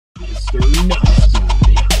There we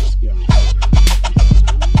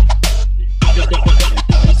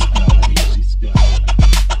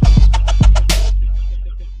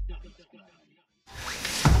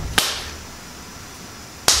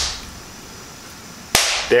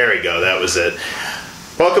go, that was it.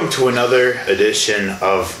 Welcome to another edition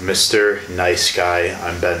of Mr. Nice Guy.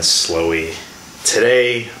 I'm Ben Slowey.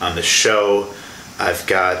 Today on the show, I've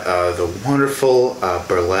got the wonderful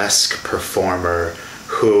burlesque performer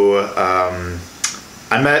who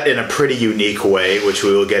I met in a pretty unique way, which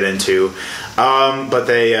we will get into. But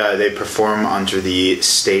they perform under the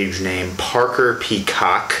stage name Parker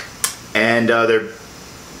Peacock, and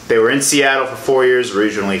they were in Seattle for 4 years,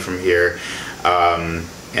 originally from here.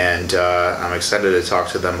 And I'm excited to talk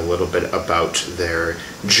to them a little bit about their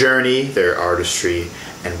journey, their artistry,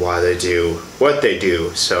 and why they do what they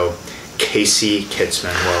do. So, Casey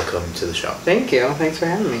Kitzman, welcome to the show. Thank you. Thanks for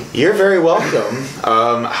having me. You're very welcome.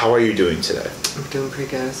 How are you doing today? I'm doing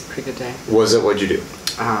pretty good. It's a pretty good day. What'd you do?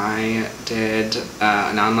 I did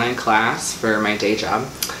an online class for my day job.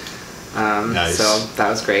 Nice. So that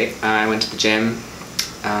was great. I went to the gym.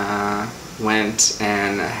 Went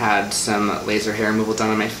and had some laser hair removal done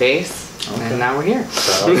on my face, and now we're here.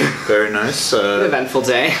 Very nice. An eventful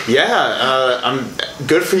day. Yeah, I'm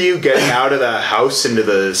good for you getting out of the house into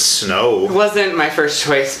the snow. It wasn't my first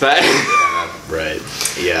choice, but... Yeah, right.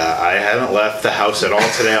 Yeah, I haven't left the house at all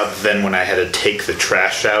today other than when I had to take the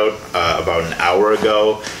trash out about an hour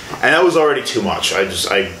ago, and that was already too much.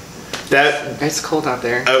 It's cold out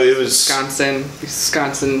there. Oh, it was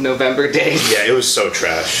Wisconsin November day. Yeah, it was so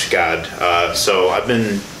trash. God. So I've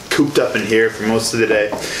been cooped up in here for most of the day,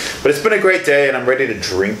 but it's been a great day, and I'm ready to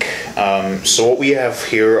drink. So what we have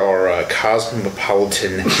here are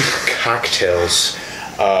cosmopolitan cocktails.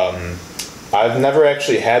 I've never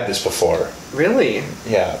actually had this before. Really?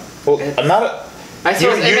 Yeah. Well, I'm not a... I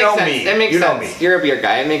suppose you know sense. me. It makes you sense. know me. You're a beer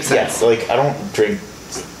guy. It makes sense. Yeah, like I don't drink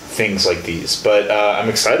things like these, but I'm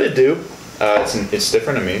excited to. It's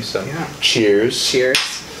different to me, so yeah. Cheers. Cheers.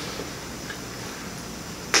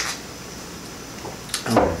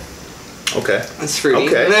 Oh, okay. It's fruity.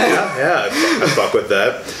 Okay, yeah, I fuck with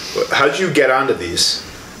that. How'd you get onto these?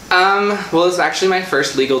 Well, it was actually my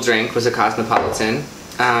first legal drink was a Cosmopolitan,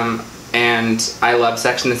 and I love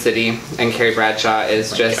Sex and the City, and Carrie Bradshaw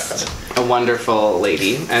is just a wonderful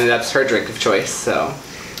lady, and that's her drink of choice. So,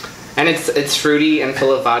 and it's fruity and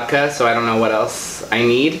full of vodka, so I don't know what else I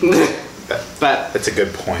need. But that's a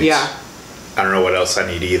good point. Yeah. I don't know what else I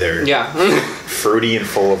need either. Yeah. Fruity and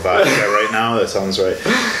full of vodka right now. That sounds right.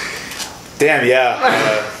 Damn.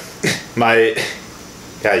 Yeah.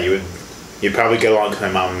 You'd probably get along with my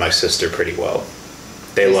mom and my sister pretty well.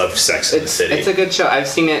 They love Sex and the City. It's a good show. I've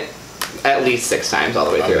seen it at least 6 times all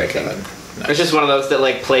the way through. I think. Nice. It's just one of those that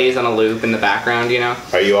like plays on a loop in the background, you know.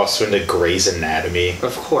 Are you also into Grey's Anatomy?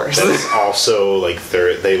 Of course. That's also like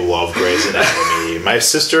they love Grey's Anatomy. My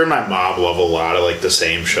sister and my mom love a lot of like the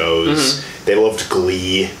same shows. Mm-hmm. They loved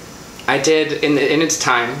Glee. I did in its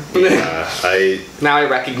time. Yeah, now I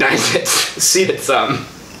recognize it. See, it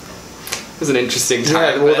was an interesting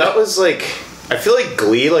time. Yeah, well, that was like I feel like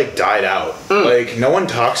Glee like died out. Like no one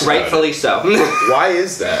talks about it. Rightfully so. Why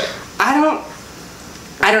is that? I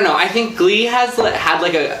don't know. I think Glee had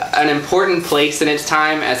like an important place in its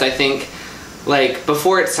time, as I think like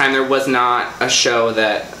before its time there was not a show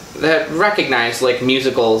that recognized like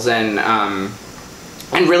musicals and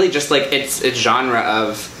really just like its genre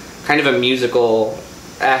of kind of a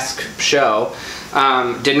musical-esque show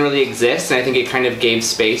didn't really exist, and I think it kind of gave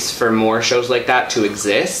space for more shows like that to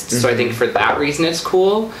exist. Mm-hmm. So I think for that reason it's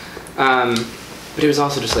cool. But it was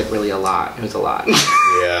also just like really a lot. It was a lot.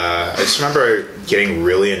 Yeah, I just remember getting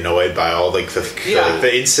really annoyed by all like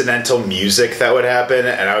the incidental music that would happen,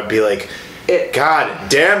 and I would be like, God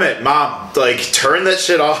damn it, Mom, like turn that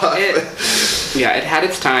shit off. It had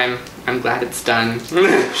its time. I'm glad it's done.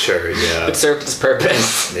 Sure, yeah. It served its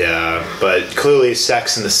purpose. Yeah, but clearly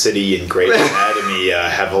Sex and the City and Grey's Anatomy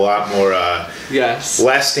have a lot more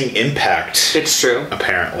lasting impact. It's true.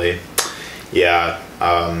 Apparently. Yeah.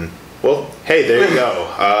 Well, hey, there you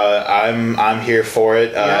go. I'm here for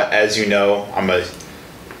it. As you know,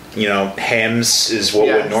 Hamm's is what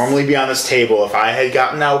would normally be on this table if I had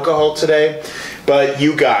gotten alcohol today, but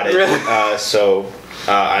you got it.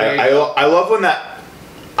 I love when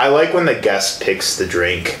I like when the guest picks the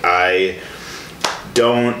drink. I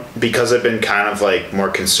don't, because I've been kind of like more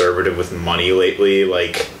conservative with money lately.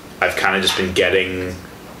 Like I've kind of just been getting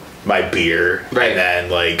my beer and then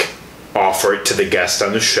like offer it to the guest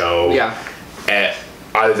on the show. Yeah. And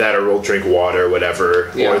either that or we'll drink water or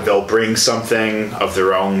whatever. Yeah. Or they'll bring something of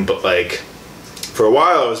their own. But like for a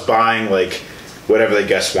while I was buying like whatever the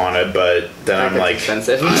guests wanted, but then I'm like,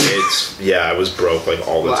 expensive. I was broke like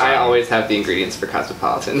all the time. I always have the ingredients for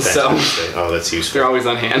Cosmopolitan, so oh, that's useful. they're always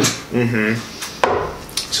on hand.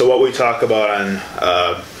 So what we talk about on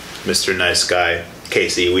Mr. Nice Guy,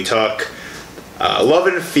 Casey, we talk love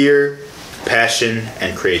and fear, passion,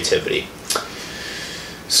 and creativity.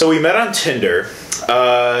 So we met on Tinder.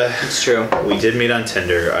 It's true. We did meet on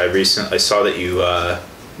Tinder. I saw that you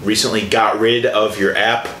recently got rid of your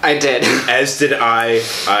app. I did. As did I.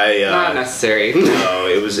 Not necessary. No,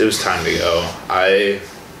 it was time to go.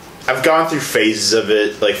 I've gone through phases of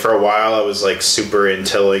it. Like for a while, I was like super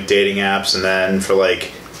into like dating apps, and then for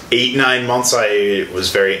like 8-9 months, I was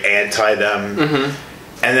very anti them.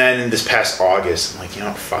 And then this past August, I'm like,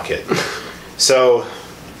 fuck it. So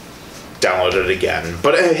downloaded it again.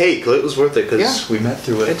 But hey, it was worth it because we met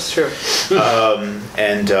through it. It's true.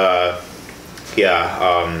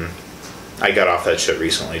 I got off that shit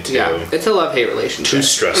recently too. Yeah, it's a love-hate relationship. Too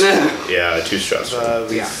stressful. Too stressful.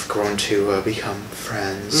 We've grown to become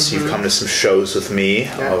friends. You've come to some shows with me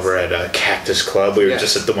over at Cactus Club. We were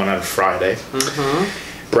just at the one on Friday.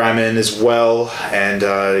 Bremen as well, and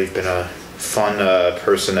you've been a fun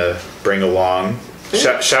person to bring along.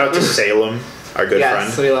 Shout out to Salem, our good friend.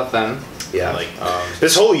 Yes, we love them. Yeah, like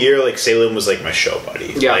this whole year, like Salem was like my show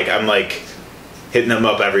buddy. Yeah. Like I'm like hitting them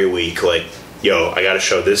up every week, like, yo, I got to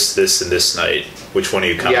show this, and this night. Which one are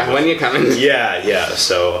you coming? Yeah, when you coming? Yeah.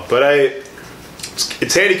 So, but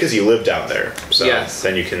it's handy because you live down there. So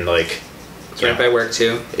then you can like. It's right by work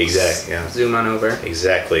too. Exactly. Yeah. Zoom on over.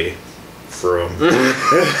 Exactly. From.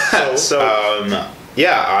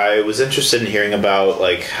 I was interested in hearing about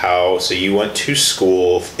like how. So you went to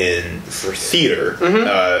school for theater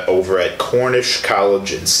over at Cornish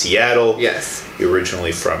College in Seattle. Yes. You're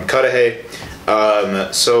originally from Cudahy. I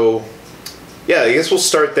guess we'll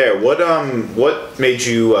start there. What made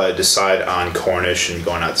you decide on Cornish and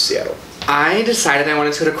going out to Seattle? I decided I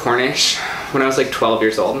wanted to go to Cornish when I was like 12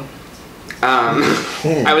 years old.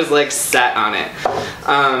 I was like set on it.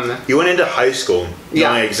 You went into high school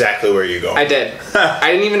knowing exactly where you go. I did.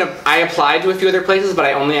 I applied to a few other places, but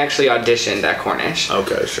I only actually auditioned at Cornish.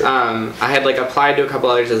 Okay, sure. I had like applied to a couple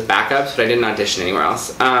others as backups, but I didn't audition anywhere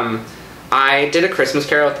else. I did a Christmas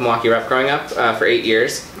Carol at the Milwaukee Rep growing up for 8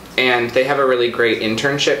 years, and they have a really great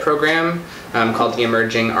internship program called the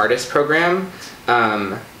Emerging Artist Program.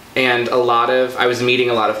 And I was meeting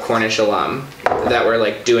a lot of Cornish alum that were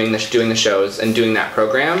like doing the shows and doing that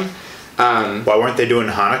program. Why weren't they doing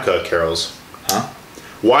Hanukkah carols? Huh?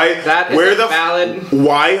 Why? That is valid.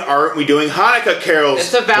 Why aren't we doing Hanukkah carols?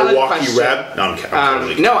 It's a valid question. Rep? No, I'm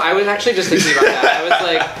kidding. No, I was actually just thinking about that. I was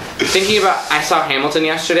like thinking about. I saw Hamilton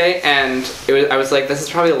yesterday, and I was like, this is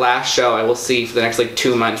probably the last show I will see for the next like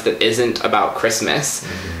 2 months that isn't about Christmas,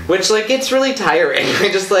 which like it's really tiring. I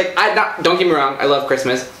just like don't get me wrong, I love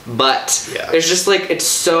Christmas, but there's just like it's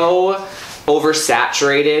so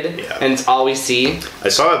oversaturated, and it's all we see. I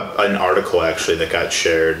saw an article actually that got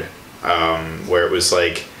shared. Where it was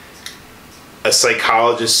like a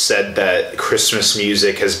psychologist said that Christmas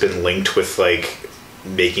music has been linked with like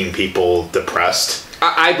making people depressed.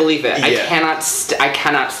 I believe it. Yeah. I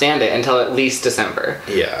cannot stand it until at least December.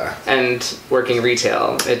 Yeah. And working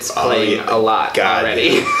retail, it's playing a lot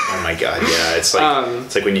already. Oh my god, yeah. It's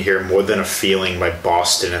like when you hear More Than a Feeling by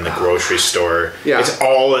Boston in the grocery store. Yeah. It's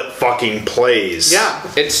all it fucking plays. Yeah,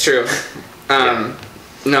 it's true.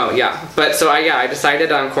 But so I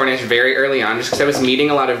decided on Cornish very early on just because I was meeting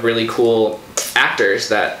a lot of really cool actors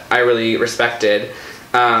that I really respected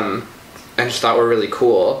and just thought were really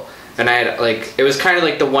cool. And I had it was kind of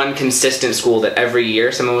like the one consistent school that every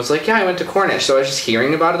year someone was like, I went to Cornish. So I was just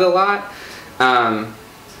hearing about it a lot. And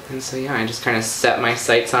so I just kind of set my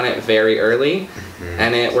sights on it very early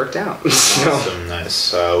and it worked out. Awesome,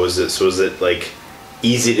 nice. Was it like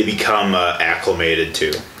easy to become acclimated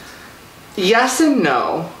to? Yes and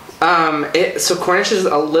no. So Cornish is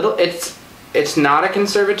a little. It's not a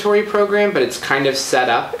conservatory program, but it's kind of set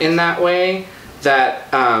up in that way that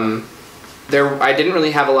I didn't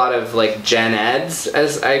really have a lot of like gen eds,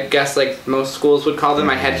 as I guess like most schools would call them.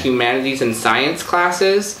 I had humanities and science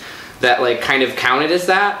classes that like kind of counted as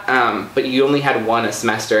that, but you only had one a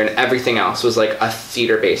semester, and everything else was like a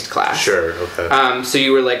theater-based class. Sure. Okay. So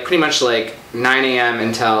you were like pretty much like 9 a.m.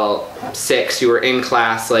 until 6. You were in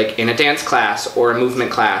class, like in a dance class or a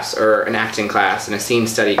movement class or an acting class and a scene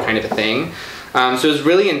study kind of a thing. So it was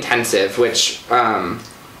really intensive, which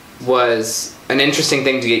was an interesting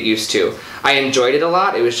thing to get used to. I enjoyed it a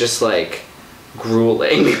lot. It was just like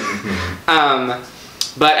grueling.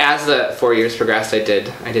 But as the 4 years progressed, I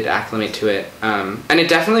did acclimate to it, and it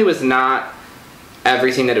definitely was not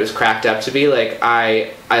everything that it was cracked up to be. Like,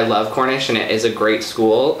 I love Cornish, and it is a great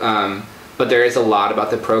school, but there is a lot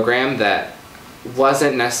about the program that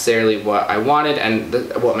wasn't necessarily what I wanted and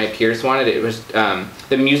what my peers wanted. It was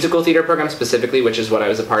the musical theater program specifically, which is what I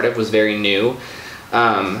was a part of, was very new,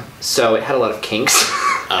 so it had a lot of kinks.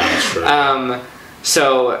 Sure.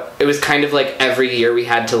 So it was kind of like every year we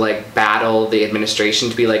had to like battle the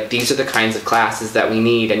administration to be like, these are the kinds of classes that we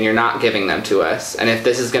need and you're not giving them to us. And if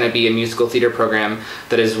this is going to be a musical theater program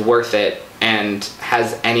that is worth it and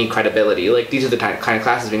has any credibility, like these are the kind of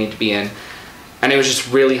classes we need to be in. And it was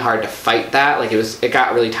just really hard to fight that. Like it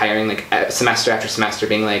got really tiring, like semester after semester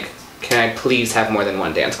being like, can I please have more than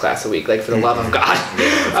one dance class a week? Like, for the love of God.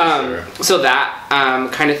 Yeah, sure. So that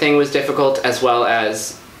kind of thing was difficult, as well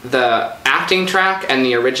as the acting track and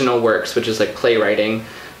the original works, which is like playwriting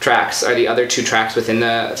tracks, are the other two tracks within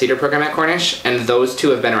the theater program at Cornish, and those two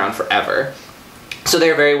have been around forever. So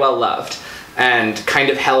they're very well loved and kind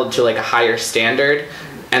of held to like a higher standard.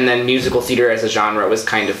 And then musical theater as a genre was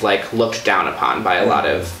kind of like looked down upon by a lot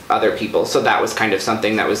of other people. So that was kind of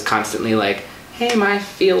something that was constantly like, hey, my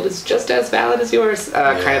field is just as valid as yours.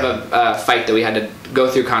 Kind of a fight that we had to go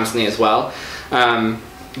through constantly as well.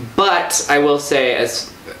 But I will say,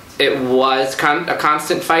 as it was a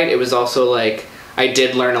constant fight, it was also like, I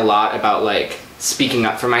did learn a lot about like speaking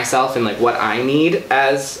up for myself and like what I need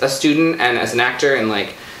as a student and as an actor, and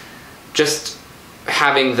like just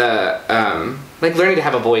having the like learning to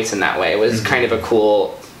have a voice in that way was kind of a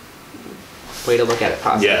cool way to look at it,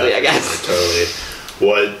 possibly. Yeah, I guess.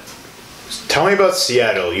 Totally. Tell me about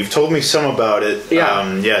Seattle. You've told me some about it.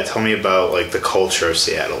 Yeah. Tell me about like the culture of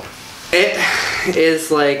Seattle. It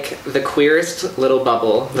is like the queerest little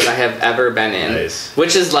bubble that I have ever been in. Nice.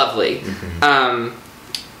 Which is lovely.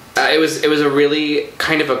 It was a really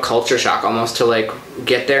kind of a culture shock almost to like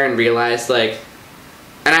get there and realize like,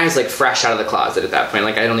 and I was like fresh out of the closet at that point.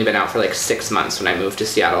 Like I'd only been out for like 6 months when I moved to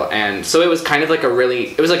Seattle, and so it was kind of like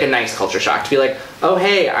it was like a nice culture shock to be like, oh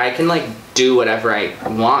hey, I can like do whatever I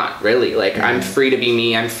want, really. Like I'm free to be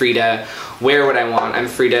me. I'm free to wear what I want. I'm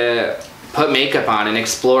free to put makeup on and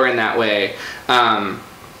explore in that way.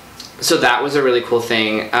 So that was a really cool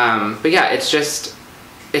thing. But yeah,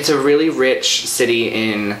 it's a really rich city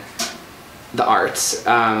in the arts.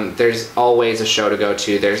 There's always a show to go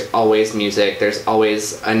to. There's always music. There's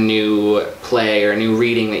always a new play or a new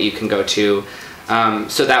reading that you can go to.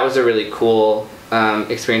 So that was a really cool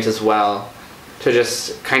experience as well, to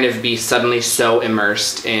just kind of be suddenly so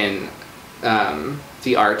immersed in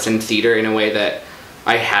the arts and theater in a way that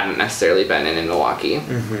I hadn't necessarily been in Milwaukee.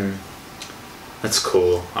 That's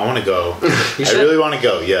cool. I want to go. You I should. really want to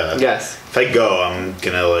go. Yeah. Yes. If I go, I'm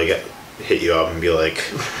gonna like hit you up and be like,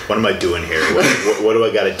 "What am I doing here? What do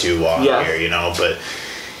I got to do while I'm here?" You know. But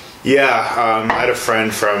yeah, I had a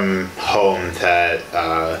friend from home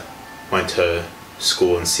that went to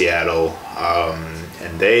school in Seattle,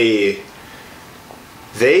 and they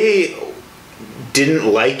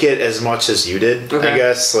didn't like it as much as you did. Okay. I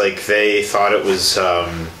guess like they thought it was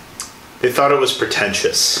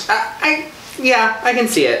pretentious. I can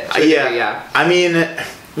see it. Yeah. I mean,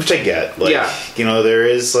 which I get. Like, you know, there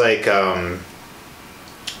is like when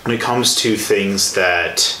it comes to things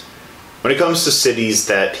when it comes to cities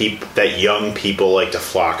that young people like to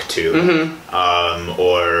flock to,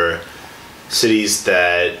 or cities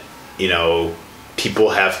that, you know, people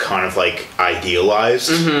have kind of like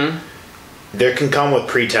idealized. There can come with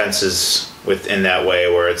pretenses within that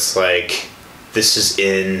way where it's like, this is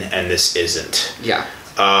in and this isn't. Yeah.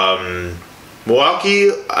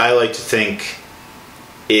 Milwaukee, I like to think,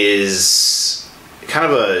 is kind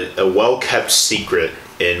of a well-kept secret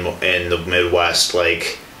in the Midwest.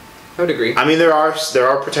 Like, I would agree. I mean, there are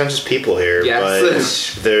pretentious people here,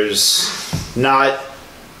 yes. but there's not.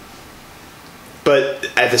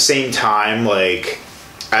 But at the same time, like,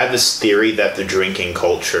 I have this theory that the drinking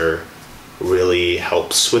culture really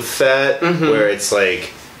helps with that, where it's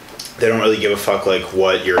like they don't really give a fuck like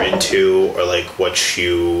what you're into or like what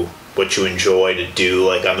you enjoy to do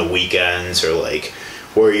like on the weekends or like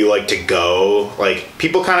where you like to go. Like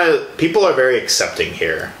people are very accepting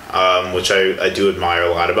here, which I do admire a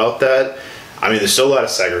lot about that. I mean, there's still a lot of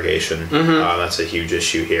segregation. That's a huge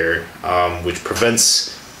issue here, which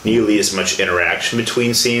prevents nearly as much interaction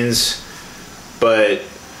between scenes. But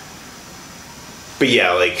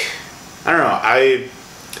yeah, like, I don't know.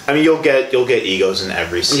 I mean, you'll get egos in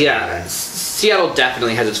every scene. Yeah, Seattle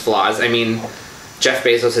definitely has its flaws. I mean, Jeff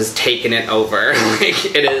Bezos has taken it over. Like,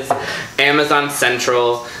 it is Amazon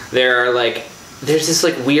Central. There's this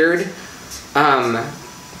like weird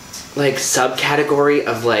like subcategory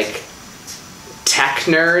of like tech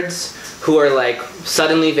nerds who are like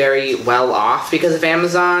suddenly very well off because of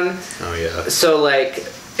Amazon. Oh yeah. So like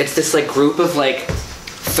it's this like group of like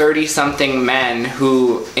 30-something men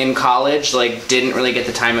who in college like didn't really get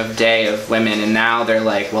the time of day of women, and now they're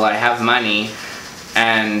like, well, I have money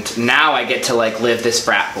and now I get to like live this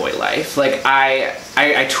frat boy life. Like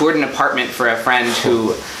I toured an apartment for a friend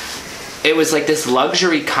who, it was like this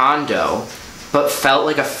luxury condo but felt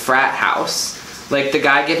like a frat house. Like the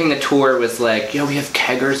guy giving the tour was like, yo, we have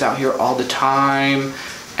keggers out here all the time.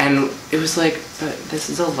 And it was like, but this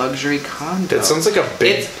is a luxury condo. It sounds like a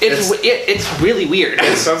big... It's really weird.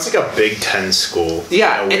 It sounds like a Big Ten school.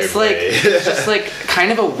 Yeah, it's like, it's just like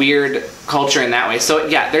kind of a weird culture in that way. So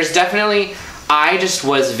yeah, there's definitely... I just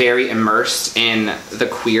was very immersed in the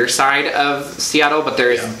queer side of Seattle, but there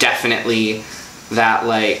is definitely that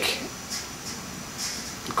like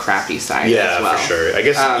crappy side as well. For sure. I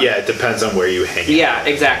guess, it depends on where you hang out. Yeah,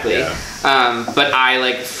 exactly. Yeah. But I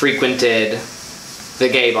like frequented the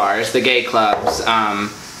gay bars, the gay clubs,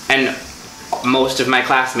 and most of my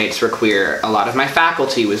classmates were queer. A lot of my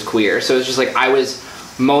faculty was queer. So it's just like I was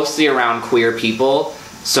mostly around queer people.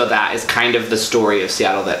 So that is kind of the story of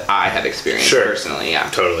Seattle that I have experienced personally. Yeah,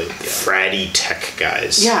 totally. Yeah. Fratty tech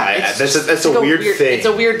guys. Yeah, that's a weird thing. It's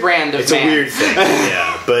a weird brand of man. A weird thing.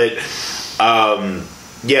 Yeah, but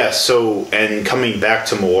so and coming back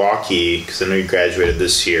to Milwaukee, because I know you graduated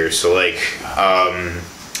this year. So like,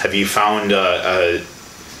 have you found a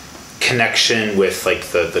connection with like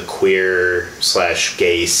the queer /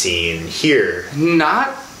 gay scene here?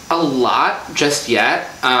 Not a lot just yet.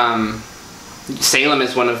 Salem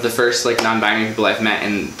is one of the first like non-binary people I've met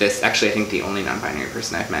in this. Actually, I think the only non-binary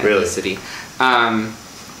person I've met in this city.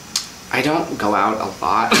 I don't go out a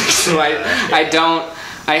lot, so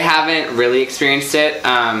I haven't really experienced it.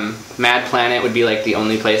 Mad Planet would be like the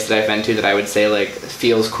only place that I've been to that I would say like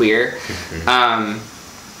feels queer.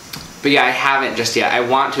 But yeah, I haven't just yet. I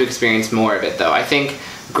want to experience more of it though. I think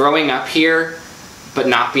growing up here, but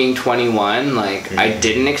not being 21, like I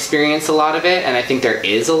didn't experience a lot of it, and I think there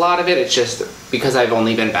is a lot of it. It's just because I've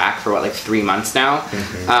only been back for 3 months now.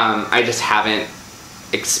 I just haven't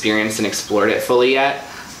experienced and explored it fully yet.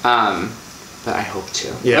 But I hope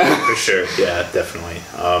to. Yeah, for sure. Yeah, definitely.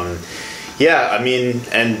 I mean,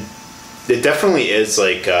 and it definitely is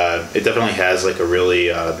like it definitely has like a really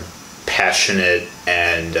passionate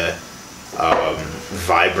and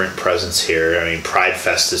vibrant presence here. I mean, Pride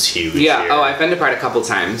Fest is huge. Yeah. Here. Oh, I've been to Pride a couple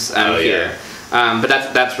times here. But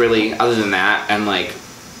that's really, other than that, and like,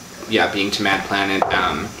 yeah, being to Mad Planet.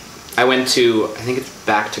 I went to, I think it's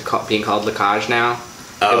back to being called Lacage now.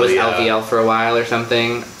 It was LVL for a while or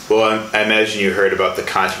something. Well, I imagine you heard about the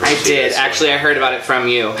controversy. I did. Actually, I heard about it from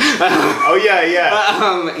you. Oh, yeah.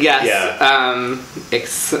 Yes. Yeah.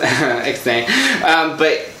 Ixnay.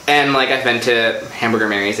 And like I've been to Hamburger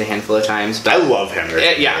Mary's a handful of times. But I love Hamburger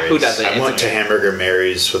Mary's. Yeah, who doesn't? I went to Hamburger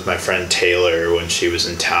Mary's with my friend Taylor when she was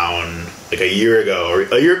in town like a year ago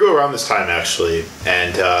around this time actually,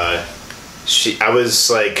 and I was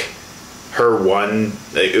like her one.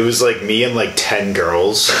 It was like me and like 10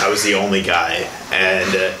 girls. I was the only guy,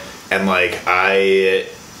 and like I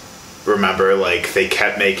remember like they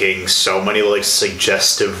kept making so many like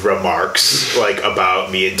suggestive remarks like about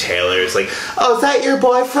me and Taylor. It's like, oh, is that your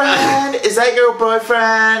boyfriend? Is that your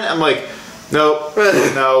boyfriend? I'm like, nope,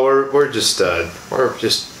 no, we're just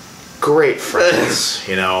great friends,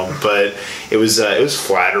 you know. But it was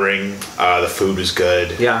flattering. The food was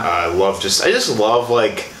good. Yeah, I just love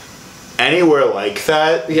like anywhere like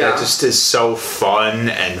that. Yeah, that just is so fun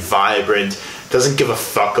and vibrant. Doesn't give a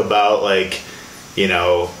fuck about like, you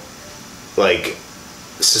know, like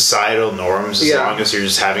societal norms as long as you're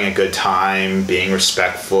just having a good time, being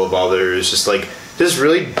respectful of others, just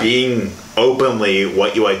really being openly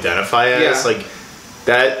what you identify as. Like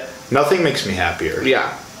that, nothing makes me happier.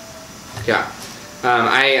 I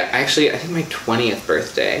think my 20th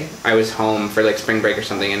birthday, I was home for like spring break or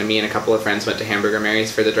something, and me and a couple of friends went to Hamburger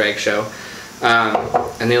Mary's for the drag show,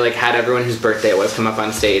 and they like had everyone whose birthday it was come up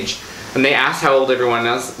on stage. And they asked how old everyone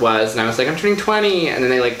else was, and I was like, I'm turning 20. And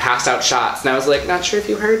then they like passed out shots, and I was like, not sure if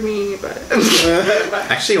you heard me, but. I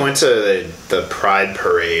actually went to the Pride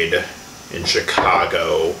Parade in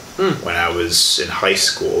Chicago when I was in high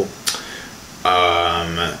school.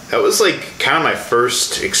 That was like kind of my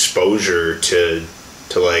first exposure to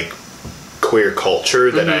like queer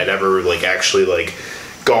culture that I had ever like actually like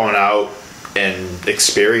gone out and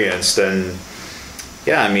experienced. And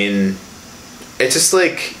yeah, I mean, it's just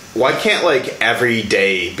like, why can't like every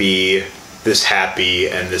day be this happy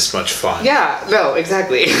and this much fun? Yeah, no,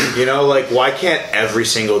 exactly. You know, like why can't every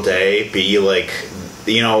single day be like,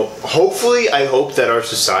 you know, hopefully I hope that our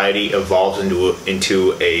society evolves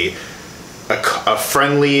into a a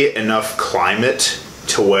friendly enough climate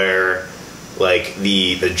to where like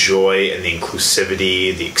the joy and the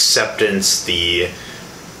inclusivity, the acceptance, the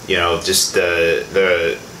just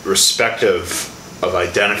the respect of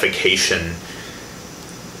identification,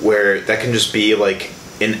 where that can just be like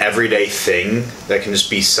an everyday thing that can just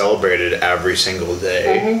be celebrated every single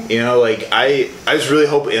day. Like I just really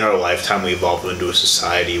hope in our lifetime we evolve into a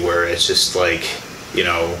society where it's just like,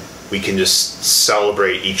 we can just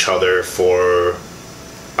celebrate each other for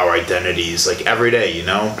our identities like every day,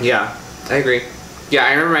 Yeah, I agree. Yeah,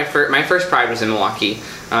 I remember my first Pride was in Milwaukee.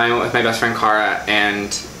 I went with my best friend Cara,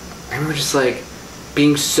 and I remember just like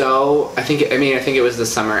being so. I think it was the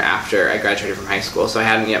summer after I graduated from high school, so I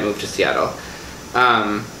hadn't yet moved to Seattle.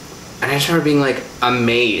 And I just remember being like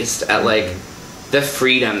amazed at like the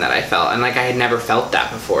freedom that I felt, and like I had never felt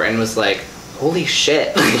that before, and was like, holy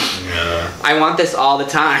shit, Yeah. I want this all the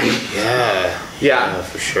time. Yeah,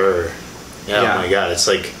 for sure. Yeah, oh my god, it's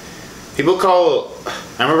like people call.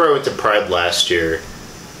 I remember I went to Pride last year.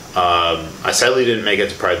 I sadly didn't make it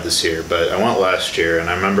to Pride this year, but I went last year, and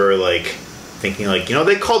I remember like thinking like,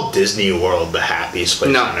 they call Disney World the happiest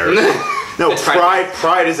place on earth. No,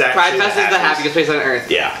 Pride is actually Pride Fest is the happiest place on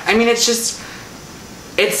earth. Yeah. I mean,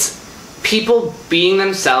 it's people being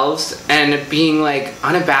themselves and being like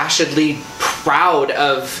unabashedly proud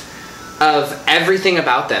of everything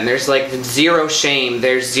about them. There's like zero shame.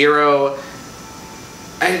 There's zero.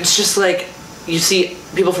 And it's just like you see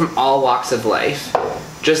people from all walks of life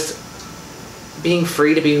just being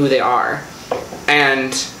free to be who they are,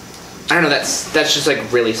 and I don't know. That's just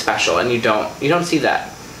like really special, and you don't see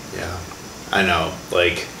that. Yeah, I know.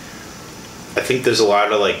 Like, I think there's a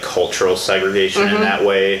lot of like cultural segregation in that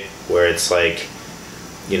way, where it's like,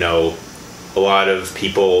 a lot of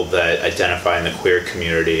people that identify in the queer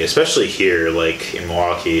community, especially here, like in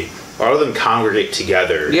Milwaukee, a lot of them congregate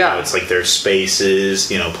together. Yeah. It's like their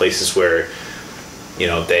spaces, places where,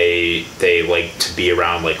 they like to be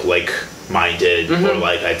around like-minded or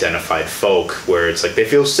like identified folk, where it's like they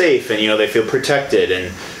feel safe and, they feel protected,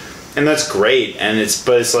 and that's great. And it's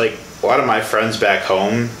like a lot of my friends back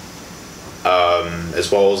home,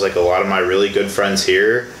 as well as like a lot of my really good friends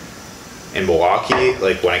here in Milwaukee,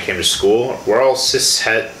 like when I came to school, we're all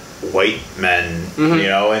cishet white men,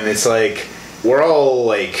 and it's like we're all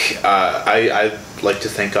like I like to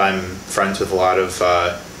think I'm friends with a lot of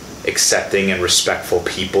accepting and respectful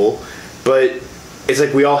people, but it's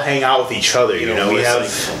like we all hang out with each other, we have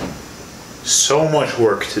so much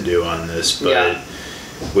work to do on this, but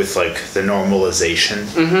with like the normalization,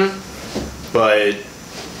 but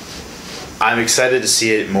I'm excited to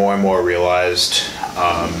see it more and more realized.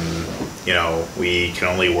 We can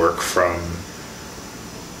only work from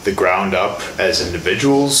the ground up as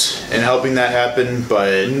individuals in helping that happen,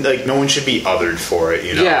 but like no one should be othered for it,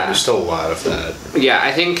 There's still a lot of that. Yeah,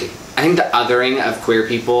 I think the othering of queer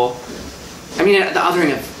people, the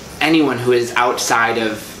othering of anyone who is outside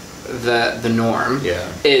of the norm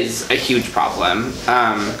is a huge problem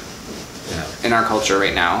in our culture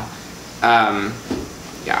right now.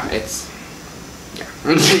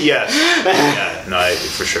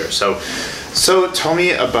 For sure. So tell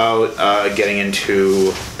me about getting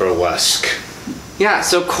into burlesque. Yeah,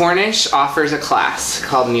 so Cornish offers a class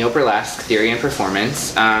called Neo-Burlesque Theory and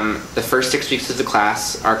Performance. The first 6 weeks of the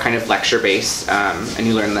class are kind of lecture-based, and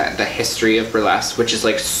you learn the history of burlesque, which is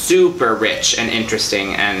like super rich and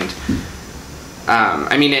interesting, and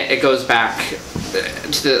it goes back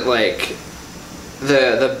to like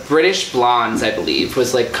the British Blondes, I believe,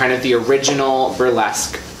 was like kind of the original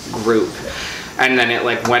burlesque group. And then it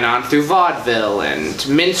like went on through vaudeville, and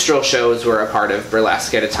minstrel shows were a part of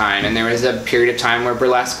burlesque at a time. And there was a period of time where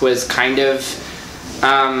burlesque was kind of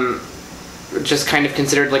just kind of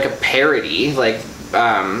considered like a parody,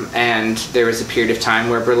 and there was a period of time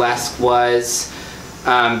where burlesque was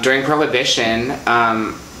during Prohibition.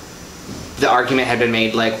 The argument had been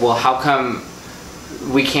made like, well, how come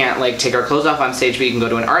we can't like take our clothes off on stage, but you can go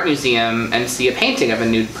to an art museum and see a painting of a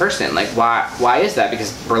nude person? Like, why is that?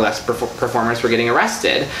 Because burlesque performers were getting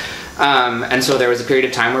arrested, and so there was a period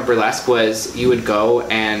of time where burlesque was, you would go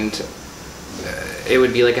and it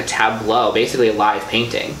would be like a tableau, basically a live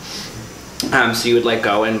painting. So you would like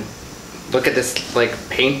go and look at this like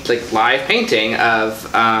live painting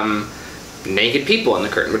of naked people, and the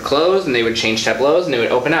curtain would close and they would change tableaus and they would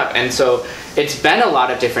open up. And so it's been a lot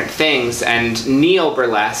of different things, and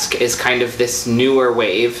neo-burlesque is kind of this newer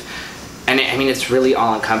wave, and it's really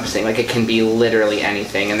all-encompassing. Like, it can be literally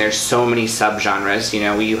anything, and there's so many subgenres.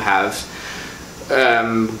 You have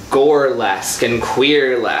gore-lesque and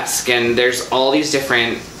queer-lesque, and there's all these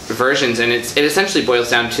different versions, and it essentially boils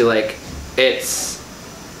down to like it's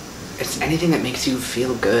it's anything that makes you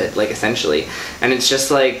feel good, like, essentially. And it's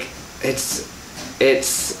just like, it's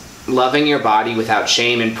loving your body without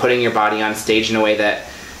shame and putting your body on stage in a way that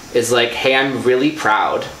is like, hey, I'm really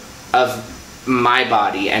proud of my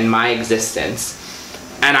body and my existence.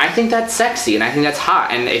 And I think that's sexy, and I think that's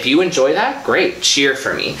hot. And if you enjoy that, great, cheer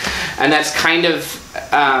for me. And that's kind of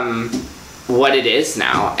what it is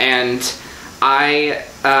now. And I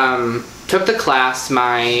took the class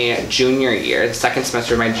my junior year, the second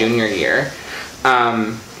semester of my junior year.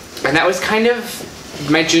 And that was kind of,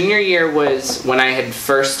 my junior year was when I had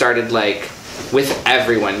first started, like, with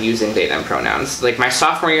everyone using they, them pronouns. Like, my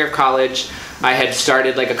sophomore year of college, I had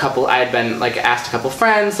started, like, I had been, like, asked a couple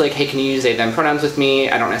friends, like, hey, can you use they, them pronouns with me?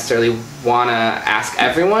 I don't necessarily want to ask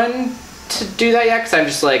everyone to do that yet, because I'm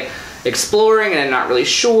just, like, exploring and I'm not really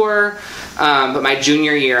sure. But my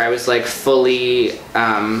junior year, I was, like, fully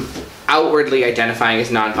outwardly identifying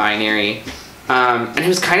as non-binary. And it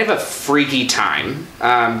was kind of a freaky time,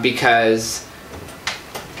 because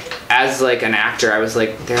as, like, an actor, I was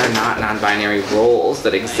like, there are not non-binary roles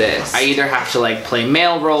that exist. I either have to, like, play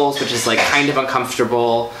male roles, which is, like, kind of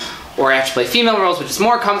uncomfortable, or I have to play female roles, which is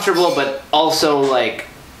more comfortable, but also, like,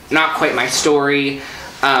 not quite my story.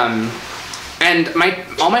 And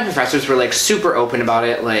all my professors were, like, super open about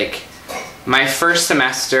it. Like, my first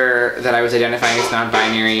semester that I was identifying as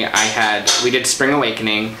non-binary, we did Spring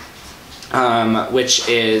Awakening, which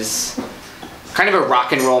is kind of a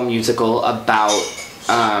rock and roll musical about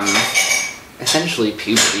essentially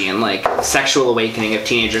puberty and, like, sexual awakening of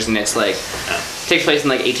teenagers, and it's, like, takes place in,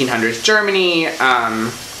 like, 1800s Germany,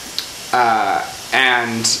 and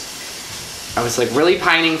I was, like, really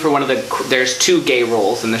pining for there's 2 gay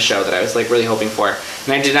roles in the show that I was, like, really hoping for,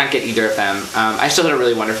 and I did not get either of them. I still had a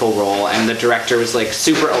really wonderful role, and the director was, like,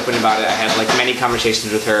 super open about it. I had, like, many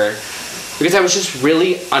conversations with her, because I was just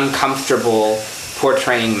really uncomfortable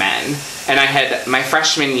portraying men. And I had, my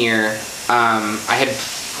freshman year, I had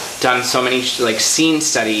done so many, like, scene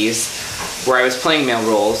studies where I was playing male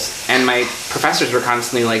roles, and my professors were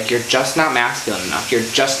constantly like, you're just not masculine enough, you're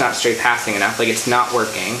just not straight passing enough, like, it's not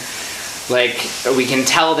working. Like, we can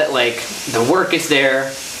tell that, like, the work is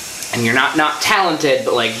there, and you're not talented,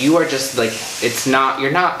 but, like, you are just, like, it's not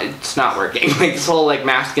working. Like, this whole, like,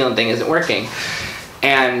 masculine thing isn't working.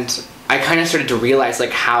 And I kind of started to realize,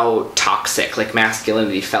 like, how toxic, like,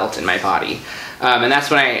 masculinity felt in my body. And that's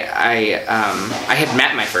when I had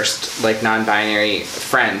met my first, like, non-binary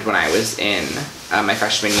friend when I was in my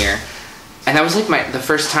freshman year. And that was, like, the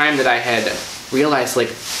first time that I had realized, like,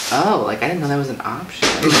 oh, like, I didn't know that was an option.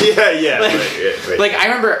 Yeah, like, right. Like, I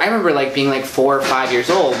remember, like, being, like, 4 or 5 years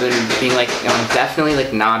old and being like, you know, I'm definitely,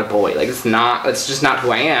 like, not a boy. Like, it's just not who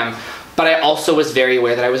I am. But I also was very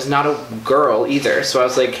aware that I was not a girl either. So I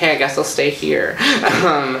was like, hey, I guess I'll stay here.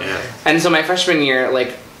 And so my freshman year,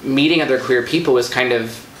 like, meeting other queer people was kind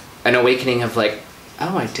of an awakening of, like,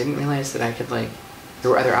 oh, I didn't realize that I could, like, there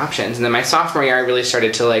were other options. And then my sophomore year, I really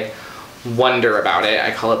started to, like, wonder about it.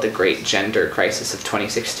 I call it the great gender crisis of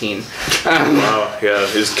 2016. Wow, yeah,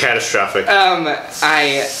 it was catastrophic. That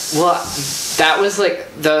was, like,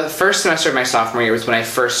 the first semester of my sophomore year was when I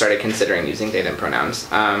first started considering using they, them pronouns.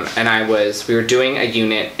 And we were doing a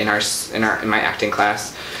unit in my acting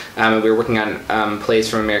class. We were working on plays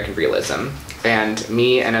from American Realism. And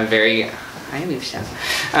me and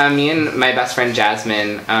my best friend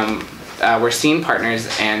Jasmine were scene partners,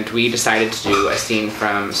 and we decided to do a scene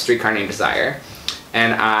from Streetcar Named Desire.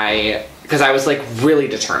 And because I was, like, really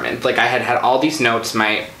determined. Like, I had all these notes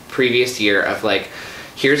my previous year of, like,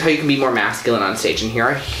 here's how you can be more masculine on stage, and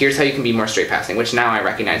here's how you can be more straight passing, which now I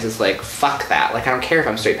recognize is, like, fuck that. Like, I don't care if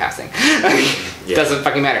I'm straight passing. It doesn't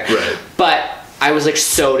fucking matter. Right. But I was, like,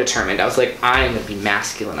 so determined. I was like, I'm gonna be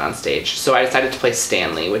masculine on stage. So I decided to play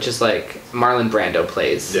Stanley, which is, like, Marlon Brando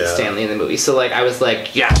plays Stanley in the movie. So, like, I was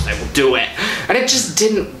like, yes, I will do it. And it just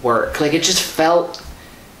didn't work. Like, it just felt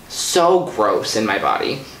so gross in my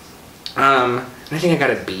body. And I think I got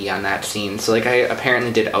a B on that scene. So, like, I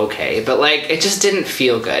apparently did okay. But, like, it just didn't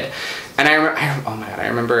feel good. And oh my God, I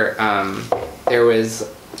remember there was,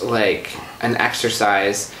 like, an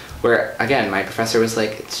exercise where, again, my professor was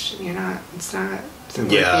like, it's not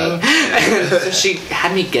working. And so she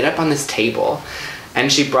had me get up on this table,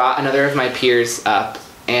 and she brought another of my peers up,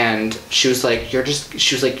 and she was like, she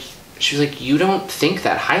was like, you don't think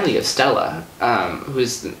that highly of Stella,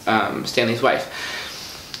 who's Stanley's wife.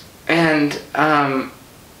 And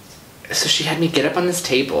so she had me get up on this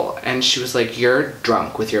table, and she was like, you're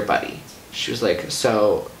drunk with your buddy. She was like,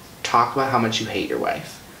 so talk about how much you hate your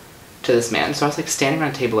wife to this man. So I was, like, standing on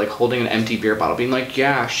a table, like, holding an empty beer bottle, being like,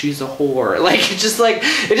 yeah, she's a whore. Like, it just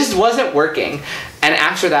wasn't working. And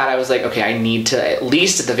after that, I was like, okay, I need to, at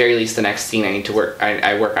least at the very least, the next scene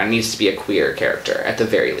I work on needs to be a queer character at the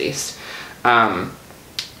very least. And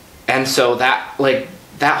so that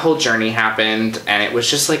whole journey happened, and it was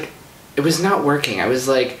just like, it was not working. I was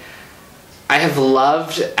like, I have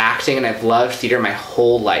loved acting and I've loved theater my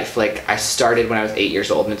whole life. Like, I started when I was 8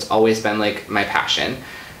 years old, and it's always been like my passion.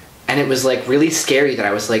 And it was like really scary that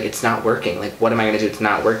I was like, it's not working. Like, what am I gonna do? It's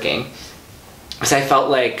not working. Because I felt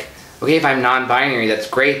like, okay, if I'm non-binary, that's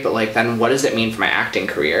great, but like, then what does it mean for my acting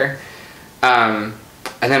career? And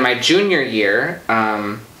then my junior year,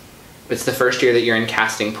 it's the first year that you're in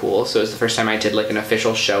casting pool, so it was the first time I did like an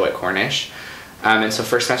official show at Cornish. And so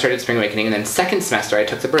first semester I did Spring Awakening, and then second semester I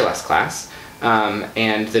took the burlesque class.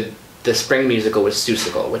 And the spring musical was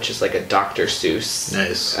Seussical, which is like a Dr. Seuss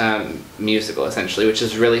musical, essentially, which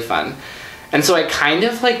is really fun. And so I kind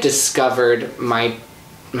of like discovered my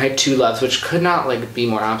two loves, which could not like be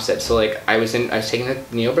more opposite. So like I was taking the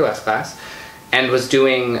neo burlesque class and was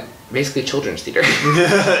doing basically children's theater.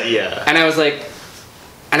 Yeah. And I was like,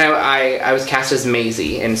 and I was cast as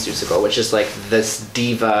Maisie in Seussical, which is like this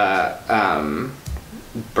diva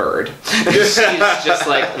bird. She's just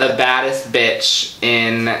like the baddest bitch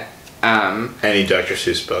in any Dr.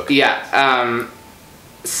 Seuss book. Yeah.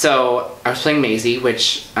 So I was playing Maisie,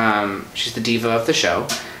 which she's the diva of the show,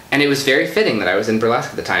 and it was very fitting that I was in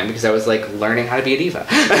burlesque at the time because I was like learning how to be a diva.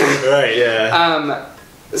 Right. Yeah.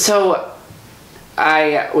 So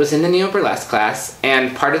I was in the neo burlesque class,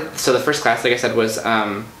 and the first class, like I said, was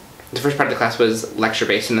the first part of the class was lecture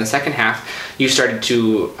based, and the second half you started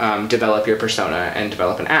to develop your persona and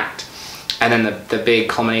develop an act. And then the big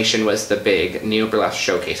culmination was the big neo burlesque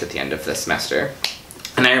showcase at the end of the semester.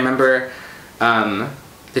 And I remember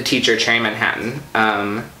the teacher, Cherry Manhattan,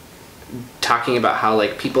 talking about how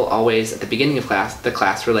like people always at the beginning of the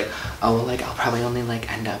class were like, oh well, like I'll probably only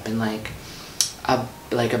like end up in like a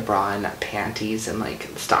bra and panties and like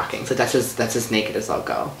stockings. Like that's as naked as I'll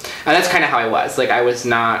go. And that's kind of how I was. Like I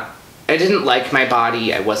didn't like my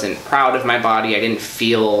body. I wasn't proud of my body. I didn't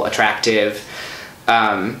feel attractive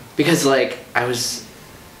because like I was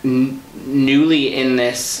newly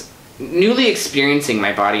experiencing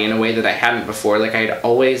my body in a way that I hadn't before. Like I had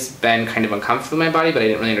always been kind of uncomfortable with my body, but I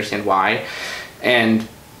didn't really understand why. And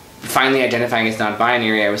finally identifying as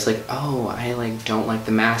non-binary, I was like, oh, I like don't like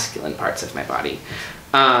the masculine parts of my body.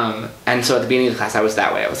 And so at the beginning of the class I was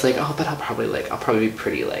that way. I was like, oh, but I'll probably be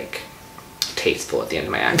pretty like tasteful at the end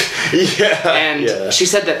of my act. Yeah. And she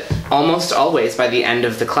said that almost always by the end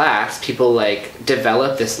of the class people like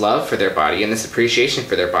develop this love for their body and this appreciation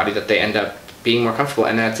for their body that they end up being more comfortable.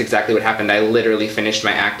 And that's exactly what happened. I literally finished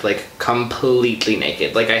my act like completely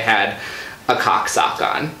naked. Like I had a cock sock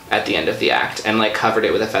on at the end of the act and like covered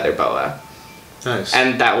it with a feather boa. Nice.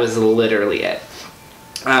 And that was literally it.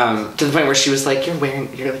 To the point where she was like,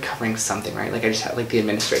 you're like covering something, right? Like I just had, like the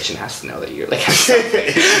administration has to know that you're like have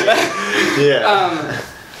something. Yeah.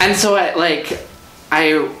 And so I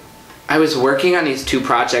was working on these two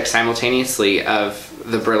projects simultaneously of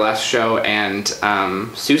the burlesque show and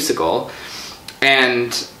Seussical,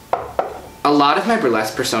 and a lot of my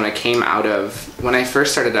burlesque persona came out of when I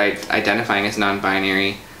first started identifying as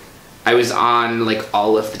non-binary. I was on like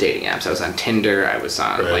all of the dating apps. I was on Tinder. I was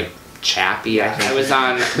on like Chappie. I was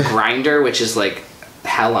on Grindr, which is like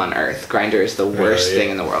hell on earth. Grindr is the worst thing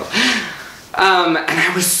in the world. And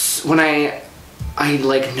I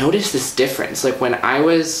like noticed this difference. Like when I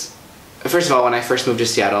was, first of all, when I first moved to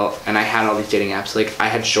Seattle and I had all these dating apps, like I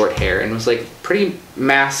had short hair and was like pretty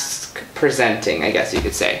mask presenting, I guess you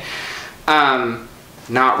could say.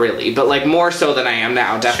 Not really, but like more so than I am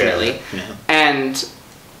now, definitely. Sure. Yeah. And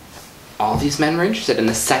all these men were interested. And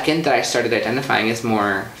the second that I started identifying as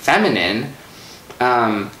more feminine,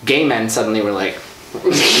 gay men suddenly were like,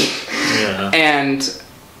 yeah. And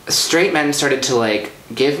straight men started to like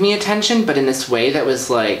give me attention, but in this way that was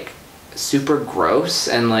like super gross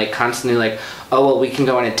and like constantly like, oh well, we can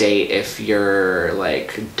go on a date if you're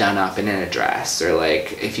like done up in a dress, or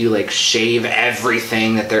like if you like shave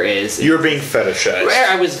everything that there is. You're being fetishized.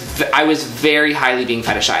 I was very highly being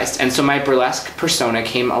fetishized, and so my burlesque persona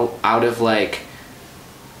came out of like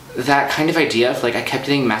that kind of idea of like I kept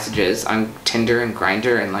getting messages on Tinder and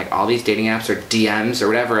Grindr and like all these dating apps or DMs or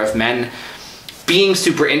whatever of men being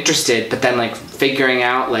super interested, but then like figuring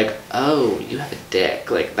out like, oh, you have a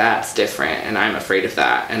dick, like that's different and I'm afraid of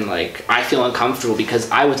that, and like I feel uncomfortable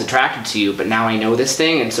because I was attracted to you but now I know this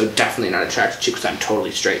thing, and so definitely not attracted to you because I'm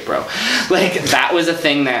totally straight, bro. Like that was a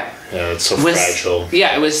thing that it's so fragile.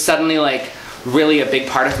 Yeah, it was suddenly like really a big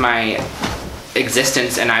part of my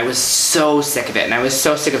existence, and I was so sick of it, and I was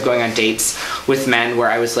so sick of going on dates with men where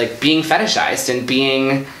I was like being fetishized and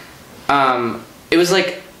being it was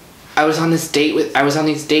like I was on these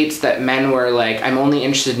dates that men were like, I'm only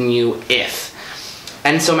interested in you if.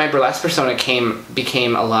 And so my burlesque persona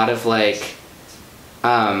became a lot of like,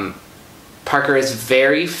 Parker is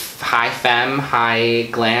very high femme, high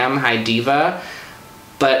glam, high diva,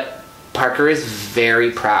 but Parker is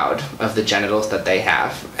very proud of the genitals that they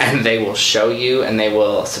have, and they will show you and they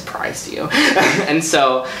will surprise you. And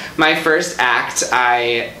so my first act,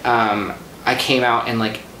 I came out in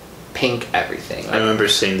like pink everything. Like, I remember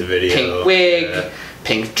seeing the video. Pink wig,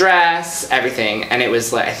 pink dress, everything. And it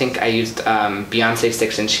was like, I think I used Beyonce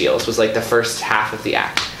 6-inch heels was like the first half of the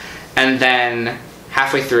act. And then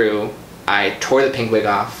halfway through, I tore the pink wig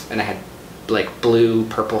off and I had like blue,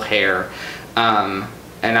 purple hair.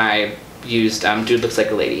 And I used Dude Looks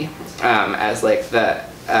Like a Lady as like the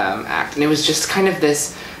act. And it was just kind of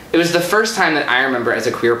this, it was the first time that I remember as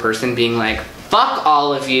a queer person being like, fuck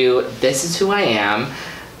all of you, this is who I am,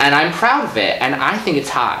 and I'm proud of it, and I think it's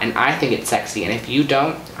hot, and I think it's sexy, and if you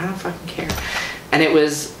don't, I don't fucking care. And it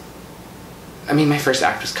was, I mean, my first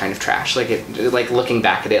act was kind of trash. Like, looking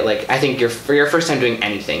back at it, like, I think for your first time doing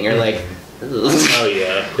anything, you're like, ugh. Oh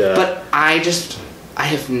yeah. But I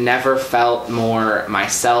have never felt more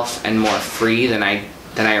myself and more free than I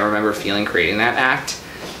remember feeling creating that act.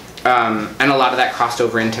 And a lot of that crossed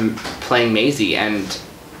over into playing Maisie, and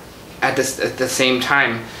at the same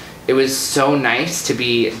time, it was so nice to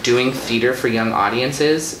be doing theater for young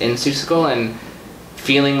audiences in Seussical and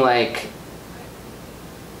feeling like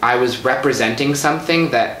I was representing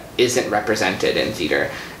something that isn't represented in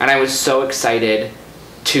theater. And I was so excited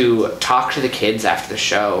to talk to the kids after the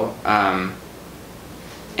show.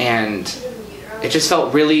 And it just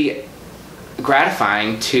felt really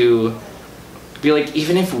gratifying to be like,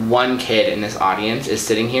 even if one kid in this audience is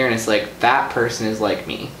sitting here and it's like, that person is like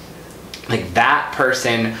me. Like, that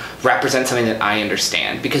person represents something that I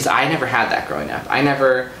understand. Because I never had that growing up. I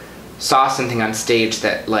never saw something on stage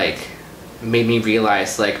that, like, made me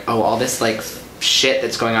realize, like, oh, all this, like, shit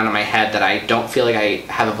that's going on in my head that I don't feel like I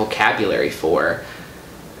have a vocabulary for,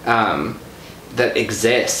 that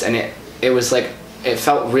exists. And it was, like, it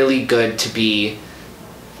felt really good to be,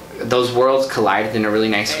 those worlds collided in a really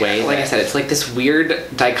nice way. Like I said, it's, like, this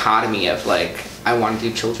weird dichotomy of, like, I want to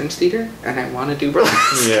do children's theater and I want to do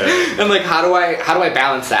burlesque. Yeah. And like, how do I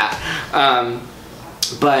balance that?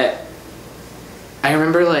 But I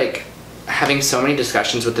remember like having so many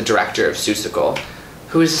discussions with the director of Seussical,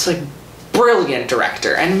 who is this like brilliant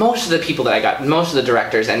director. And most of the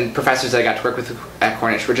directors and professors that I got to work with at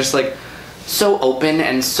Cornish were just like so open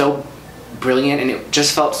and so brilliant, and it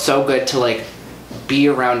just felt so good to like be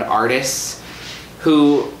around artists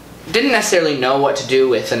who didn't necessarily know what to do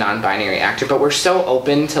with a non-binary actor, but were so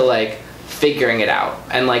open to like figuring it out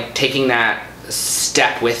and like taking that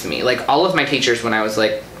step with me. Like, all of my teachers, when I was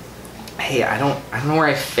like, hey, I don't know where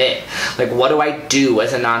I fit, like, what do I do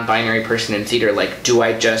as a non-binary person in theater? Like, do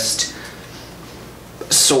I just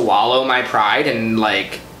swallow my pride and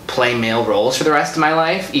like play male roles for the rest of my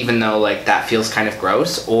life, even though like that feels kind of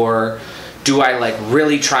gross? Or do I like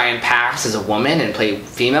really try and pass as a woman and play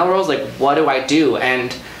female roles? Like, what do I do?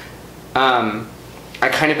 And I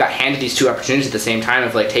kind of got handed these two opportunities at the same time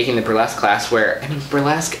of like taking the burlesque class, where, I mean,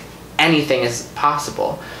 burlesque, anything is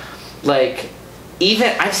possible. Like, even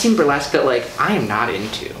I've seen burlesque that like I am not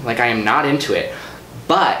into it,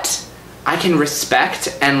 but I can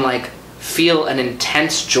respect and like feel an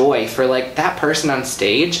intense joy for like that person on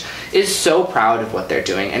stage is so proud of what they're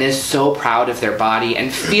doing and is so proud of their body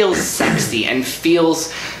and feels sexy and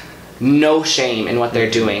feels no shame in what they're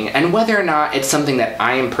doing. And whether or not it's something that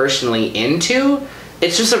I am personally into,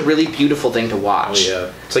 it's just a really beautiful thing to watch. Oh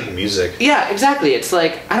yeah, it's like music. Yeah, exactly. It's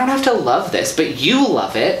like, I don't have to love this, but you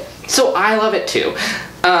love it, so I love it too.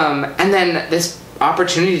 And then this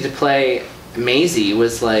opportunity to play Maisie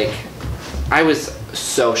was like, I was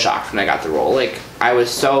so shocked when I got the role. Like, I was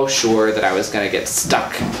so sure that I was gonna get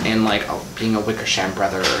stuck in like being a Wickersham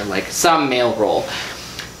brother or like some male role.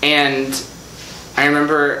 And I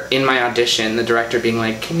remember in my audition, the director being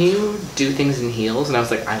like, can you do things in heels? And I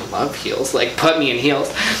was like, I love heels. Like, put me in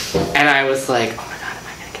heels. And I was like, oh my god, am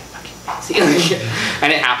I going to get fucking Maisie?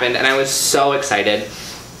 And it happened, and I was so excited.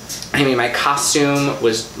 I mean, my costume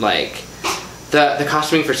was like, the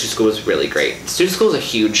costuming for Seussical was really great. Seussical is a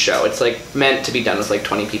huge show. It's like meant to be done with like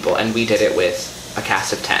 20 people, and we did it with a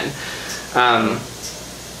cast of 10.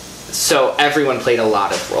 So everyone played a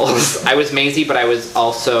lot of roles. I was Maisie, but I was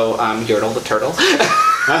also Yertle the turtle.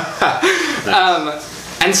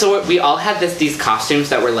 And so we all had these costumes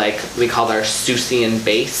that were like, we called our Seussian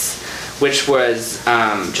base, which was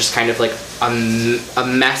just kind of like a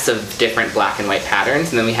mess of different black and white patterns,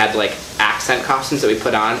 and then we had like accent costumes that we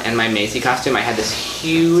put on. And my Maisie costume, I had this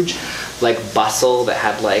huge like bustle that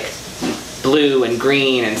had like blue and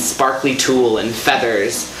green and sparkly tulle and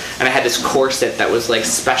feathers, and I had this corset that was like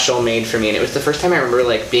special made for me. And it was the first time I remember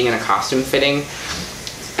like being in a costume fitting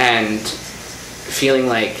and feeling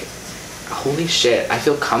like, holy shit, I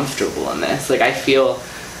feel comfortable in this. Like I feel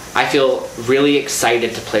really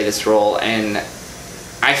excited to play this role, and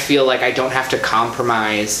I feel like I don't have to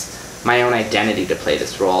compromise my own identity to play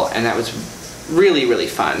this role, and that was really, really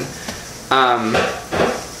fun.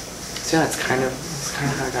 So yeah, that's kind of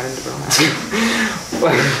how I got into burlesque.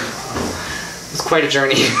 It was quite a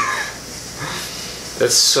journey.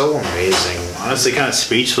 That's so amazing. Honestly, kind of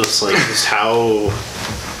speechless, like just how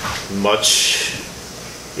much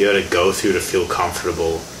you had to go through to feel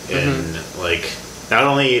comfortable in like not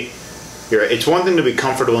only it's one thing to be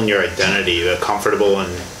comfortable in your identity, but comfortable in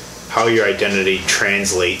how your identity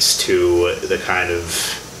translates to the kind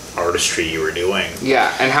of artistry you were doing.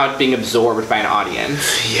 Yeah, and how it's being absorbed by an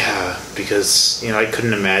audience. Yeah, because, I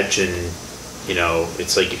couldn't imagine,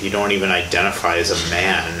 it's like if you don't even identify as a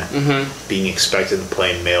man, being expected to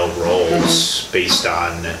play male roles based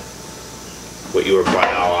on what you were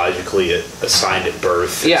biologically assigned at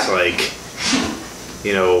birth. Yeah. It's like,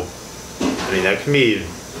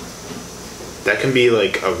 that can be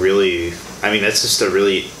like a really, that's just a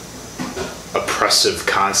really oppressive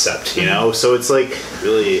concept, so it's like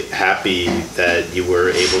really happy that you were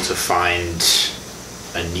able to find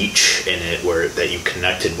a niche in it that you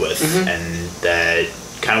connected with, and that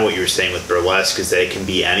kind of what you were saying with burlesque is that it can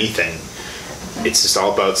be anything. It's just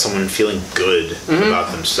all about someone feeling good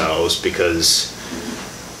about themselves, because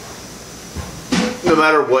no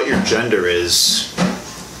matter what your gender is,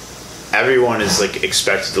 everyone is like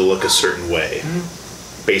expected to look a certain way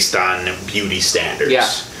based on beauty standards. Yeah.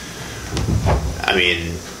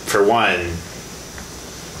 For one,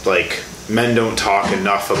 like, men don't talk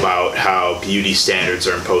enough about how beauty standards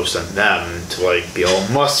are imposed on them to, like, be all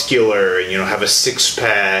muscular and, have a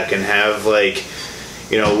six-pack and have, like,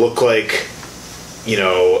 look like,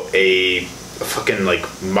 a fucking, like,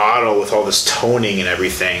 model with all this toning and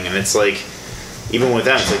everything. And it's like, even with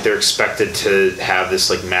them, it's like they're expected to have this,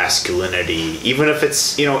 like, masculinity. Even if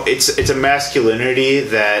it's, it's a masculinity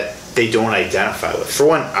that they don't identify with. For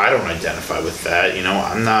one, I don't identify with that.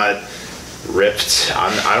 I'm not ripped.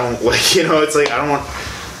 I don't like. It's like I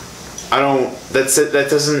don't. That's it. That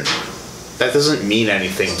doesn't mean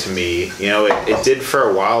anything to me. It did for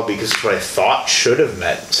a while because it's what I thought should have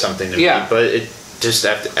meant something to me, but it just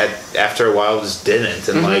after a while just didn't.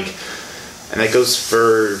 And and that goes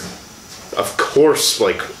for, of course,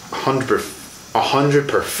 like 100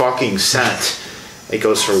 per fucking cent. It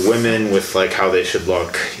goes for women with, like, how they should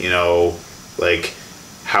look, like,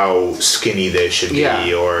 how skinny they should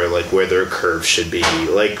be, or, like, where their curves should be.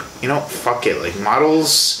 Like, fuck it. Like,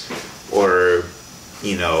 models or,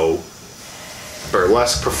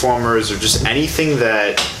 burlesque performers or just anything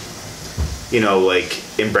that, like,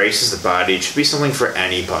 embraces the body. It should be something for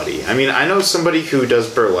anybody. I know somebody who does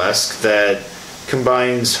burlesque that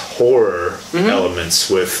combines horror elements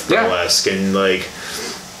with burlesque, and, like...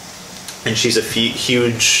 And she's a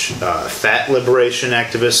huge fat liberation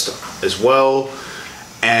activist as well.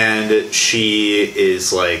 And she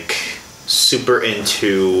is, like, super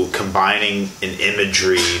into combining an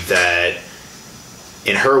imagery that,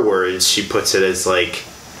 in her words, she puts it as, like,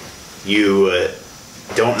 you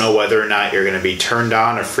don't know whether or not you're going to be turned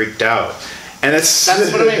on or freaked out. And that's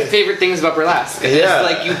one of my favorite things about burlesque. It's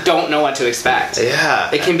like you don't know what to expect.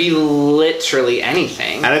 Yeah. It can be literally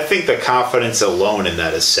anything. And I think the confidence alone in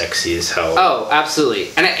that is sexy as hell. Oh,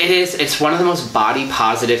 absolutely. And it's one of the most body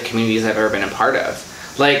positive communities I've ever been a part of.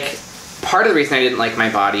 Like, part of the reason I didn't like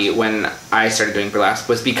my body when I started doing burlesque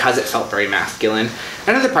was because it felt very masculine.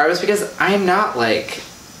 Another part was because I'm not, like,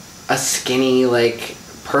 a skinny, like,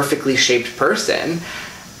 perfectly shaped person.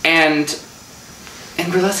 And in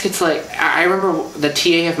burlesque, it's like, I remember the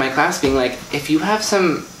TA of my class being like, if you have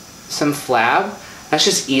some flab, that's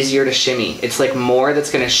just easier to shimmy. It's like more that's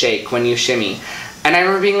gonna shake when you shimmy. And I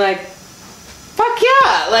remember being like, fuck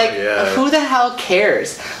yeah! Like, who the hell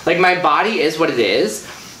cares? Like, my body is what it is,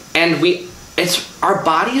 and our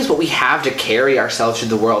body is what we have to carry ourselves through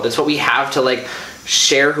the world. It's what we have to, like,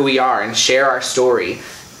 share who we are and share our story.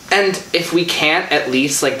 And if we can't at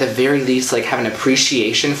least, like, the very least, like, have an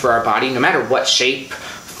appreciation for our body, no matter what shape,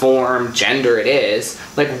 form, gender it is,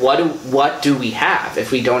 like, what do we have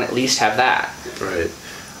if we don't at least have that? Right.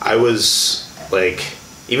 I was, like,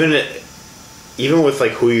 even with,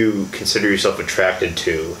 like, who you consider yourself attracted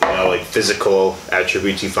to, like, physical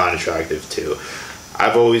attributes you find attractive to,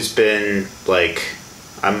 I've always been like,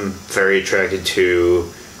 I'm very attracted to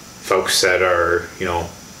folks that are, you know,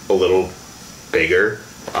 a little bigger.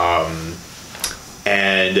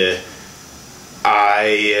 And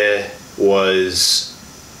I was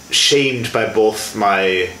shamed by both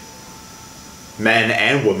my men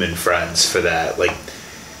and women friends for that. Like,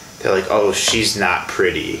 they're like, oh, she's not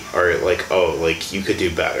pretty. Or like, oh, like, you could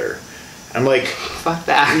do better. I'm like, fuck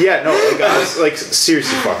that. Yeah, no, like, I was like,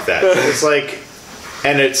 seriously, fuck that. It's like,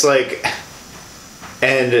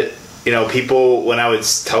 and you know, people, when I would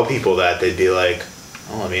tell people that, they'd be like,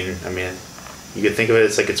 oh, I mean, you could think of it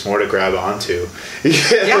as like it's more to grab onto.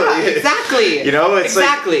 Yeah, exactly. You know, it's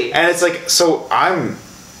exactly. Like, and it's like, so I'm,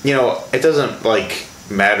 you know, it doesn't like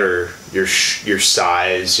matter your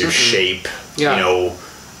size, your shape, yeah. You know,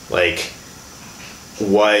 like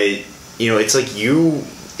what, you know, it's like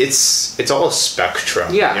it's all a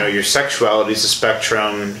spectrum. Yeah. You know, your sexuality is a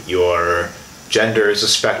spectrum, your gender is a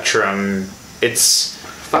spectrum. It's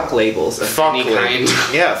fuck labels of any kind.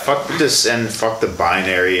 Yeah, fuck this and fuck the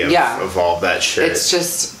binary of all that shit. It's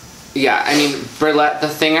just, yeah, I mean,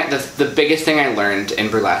 burlesque, the biggest thing I learned in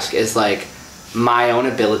burlesque is like my own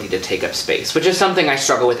ability to take up space, which is something I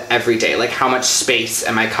struggle with every day. Like, how much space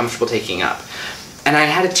am I comfortable taking up? And I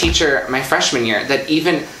had a teacher my freshman year that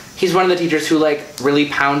he's one of the teachers who like really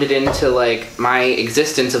pounded into like my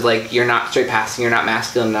existence of like, you're not straight passing, you're not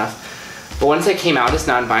masculine enough. But once I came out as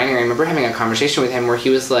non-binary, I remember having a conversation with him where he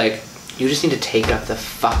was like, you just need to take up the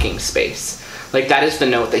fucking space. Like, that is the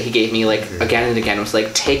note that he gave me, like, again and again, was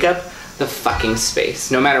like, take up the fucking space.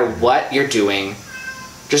 No matter what you're doing,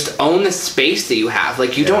 just own the space that you have.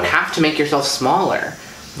 Like, you don't have to make yourself smaller.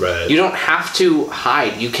 Right. You don't have to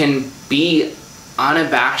hide. You can be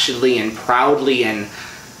unabashedly and proudly and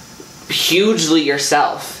hugely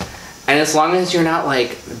yourself. And as long as you're not,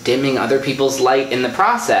 like, dimming other people's light in the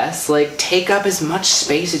process, like, take up as much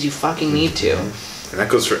space as you fucking need to. And that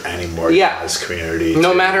goes for any marginalized community.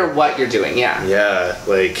 No matter what you're doing, yeah. Yeah,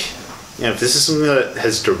 like, you know, if this is something that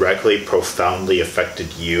has directly, profoundly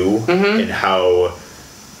affected you and how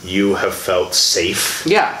you have felt safe.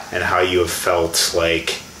 Yeah. And how you have felt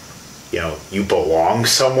like, you know, you belong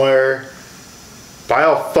somewhere, by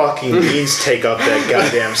all fucking means take up that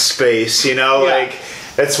goddamn space, you know? Yeah. Like,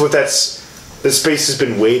 the space has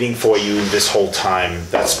been waiting for you this whole time.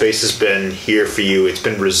 That space has been here for you. It's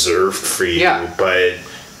been reserved for you. Yeah. But,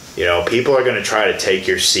 you know, people are going to try to take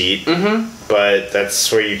your seat. But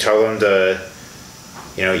that's where you tell them to,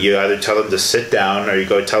 you know, you either tell them to sit down or you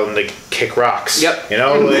go tell them to kick rocks. Yep. You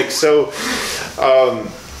know, like, so,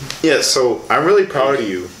 yeah, so I'm really proud of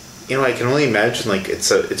you. You know, I can only imagine, like,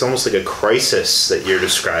 it's almost like a crisis that you're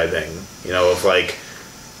describing, you know, of like,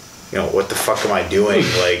 you know, what the fuck am I doing?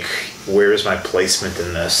 Like, where is my placement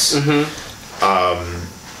in this?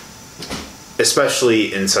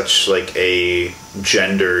 Especially in such like a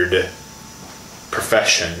gendered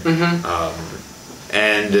profession.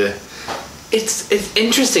 And it's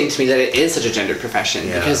interesting to me that it is such a gendered profession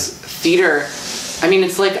because theater, I mean,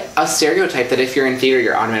 it's like a stereotype that if you're in theater,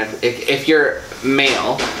 you're automatically, if you're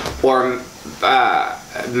male or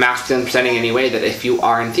masculine presenting in any way, that if you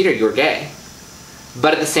are in theater, you're gay.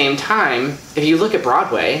 But at the same time, if you look at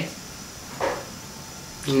Broadway,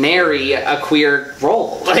 nary a queer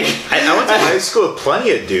role. Like, I went to high school with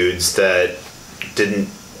plenty of dudes that didn't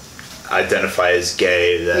identify as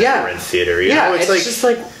gay that were in theater. You know, it's like, just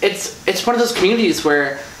like it's one of those communities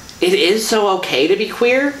where it is so okay to be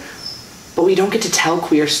queer, but we don't get to tell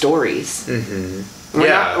queer stories. We're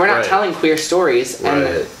not telling queer stories,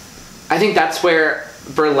 and I think that's where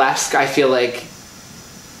burlesque, I feel like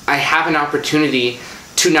I have an opportunity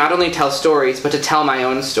to not only tell stories, but to tell my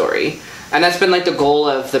own story. And that's been like the goal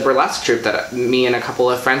of the burlesque troupe that me and a couple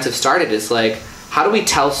of friends have started, is like, how do we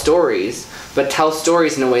tell stories, but tell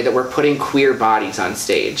stories in a way that we're putting queer bodies on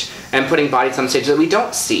stage, and putting bodies on stage that we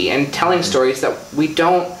don't see, and telling stories that we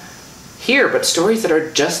don't hear, but stories that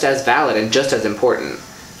are just as valid and just as important.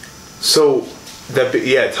 So,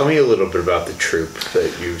 tell me a little bit about the troupe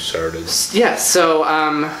that you started. Yeah, so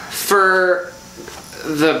for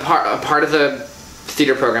the part of the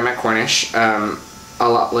theater program at Cornish, a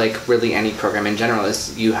lot like really any program in general,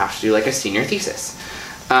 is you have to do like a senior thesis.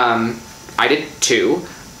 I did 2.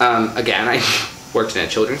 Again, I worked in a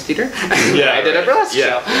children's theater. I did a burlesque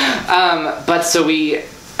show. But so we,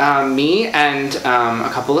 me and a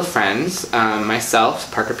couple of friends,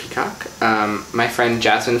 myself, Parker Peacock, my friend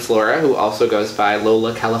Jasmine Flora, who also goes by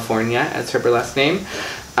Lola California as her burlesque name,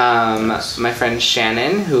 my friend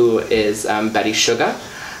Shannon, who is Betty Sugar,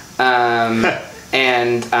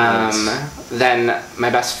 and then my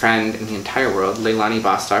best friend in the entire world, Leilani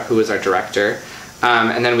Bostock, who is our director,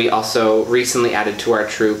 And then we also recently added to our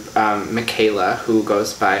troupe Michaela, who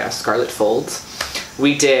goes by Scarlet Folds.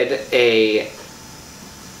 We did a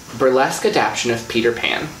burlesque adaptation of Peter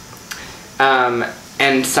Pan.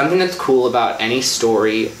 And something that's cool about any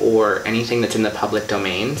story or anything that's in the public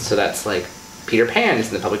domain, so that's like Peter Pan is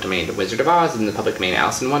in the public domain, The Wizard of Oz is in the public domain,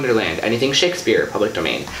 Alice in Wonderland, anything Shakespeare, public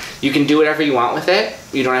domain. You can do whatever you want with it.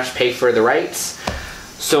 You don't have to pay for the rights.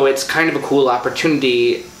 So it's kind of a cool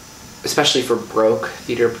opportunity, especially for broke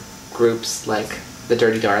theater groups like the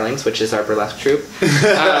Dirty Darlings, which is our burlesque troupe.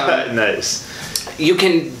 Nice. You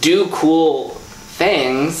can do cool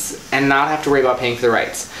things and not have to worry about paying for the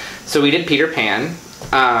rights. So we did Peter Pan,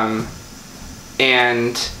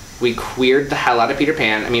 and we queered the hell out of Peter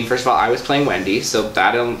Pan. I mean, first of all, I was playing Wendy, so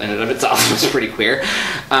that in and of itself was pretty queer.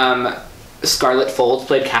 Scarlet Folds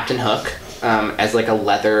played Captain Hook as like a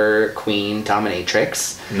leather queen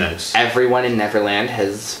dominatrix. Nice. Everyone in Neverland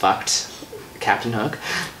has fucked Captain Hook.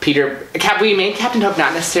 We made Captain Hook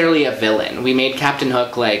not necessarily a villain. We made Captain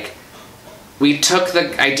Hook like... We took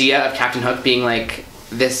the idea of Captain Hook being like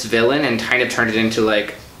this villain and kind of turned it into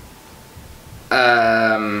like...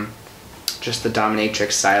 just the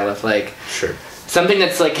dominatrix style of like... Sure. Something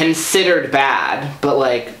that's like considered bad, but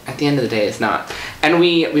like at the end of the day it's not. And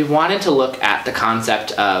we wanted to look at the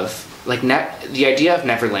concept of like the idea of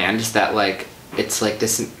Neverland is that like it's like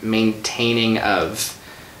this maintaining of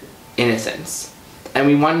innocence. And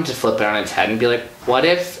we wanted to flip it on its head and be like, what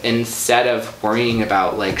if instead of worrying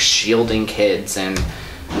about like shielding kids and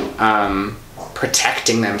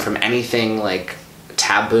protecting them from anything like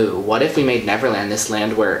taboo, what if we made Neverland this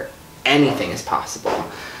land where anything is possible?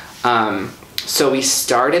 So we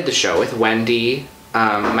started the show with Wendy.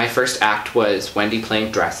 My first act was Wendy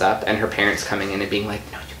playing dress up and her parents coming in and being like,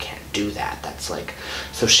 no, you can't do that. That's like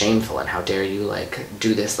so shameful, and how dare you like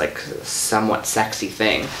do this like somewhat sexy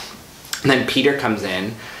thing. And then Peter comes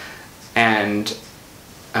in and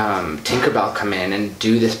Tinkerbell come in and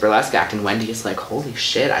do this burlesque act, and Wendy is like, holy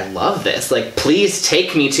shit, I love this. Like, please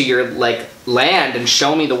take me to your like land and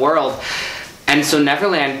show me the world. And so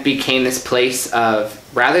Neverland became this place of,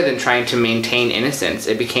 rather than trying to maintain innocence,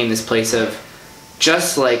 it became this place of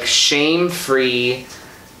just like shame-free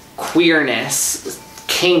queerness,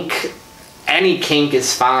 kink. Any kink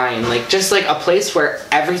is fine. Like, just like a place where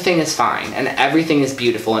everything is fine and everything is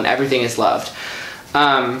beautiful and everything is loved.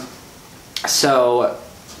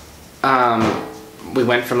 We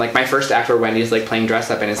went from like my first act where Wendy is like playing dress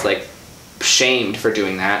up and is like shamed for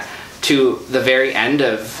doing that, to the very end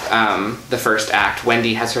of the first act,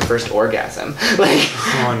 Wendy has her first orgasm. Like,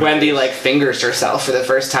 Wendy like fingers herself for the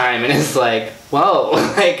first time and is like, whoa,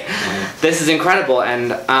 like this is incredible.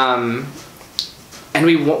 And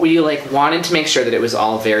we like wanted to make sure that it was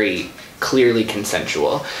all very clearly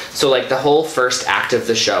consensual. So like the whole first act of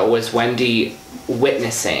the show was Wendy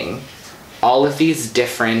witnessing all of these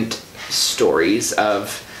different stories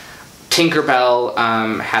of... Tinkerbell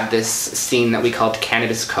had this scene that we called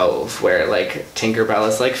Cannabis Cove, where like Tinkerbell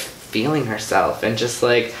is like feeling herself and just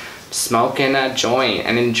like smoking a joint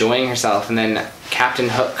and enjoying herself. And then Captain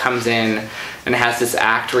Hook comes in and has this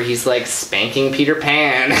act where he's like spanking Peter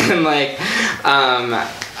Pan and like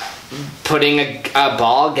putting a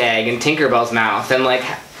ball gag in Tinkerbell's mouth, and like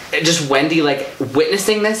just Wendy like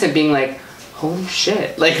witnessing this and being like, holy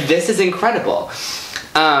shit, like this is incredible.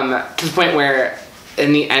 To the point where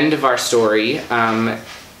in the end of our story,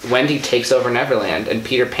 Wendy takes over Neverland, and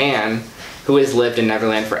Peter Pan, who has lived in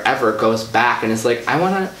Neverland forever, goes back and is like, I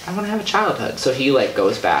wanna have a childhood. So he like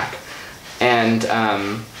goes back and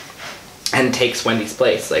takes Wendy's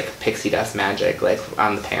place, like pixie dust magic, like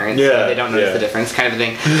on the parents. Yeah, they don't notice the difference, kind of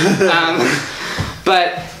thing.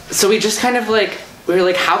 But so we just kind of like, we were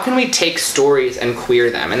like, how can we take stories and queer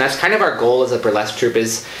them? And that's kind of our goal as a burlesque troupe,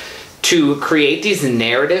 is to create these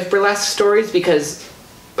narrative burlesque stories, because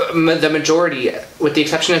the majority, with the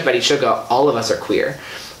exception of Betty Shuga, all of us are queer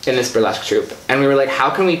in this burlesque troupe. And we were like, how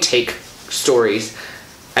can we take stories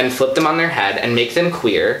and flip them on their head and make them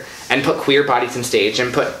queer and put queer bodies on stage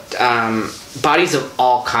and put bodies of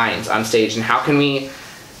all kinds on stage? And how can we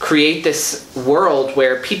create this world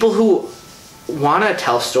where people who want to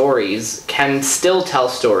tell stories can still tell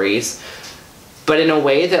stories, but in a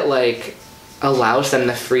way that like allows them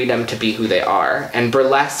the freedom to be who they are, and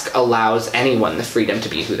burlesque allows anyone the freedom to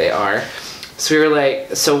be who they are. So we were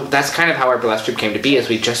like, so that's kind of how our burlesque troupe came to be, is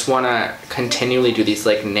we just want to continually do these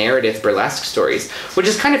like narrative burlesque stories, which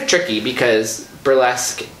is kind of tricky because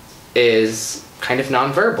burlesque is kind of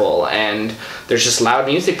nonverbal and there's just loud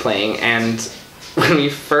music playing. And when we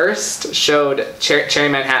first showed Cherry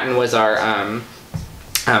Manhattan was our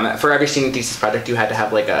for every student thesis project you had to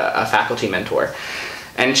have like a faculty mentor.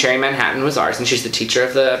 And Cherry Manhattan was ours, and she's the teacher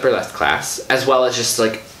of the burlesque class, as well as just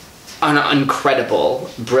like an incredible,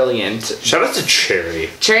 brilliant. Shout out to Cherry.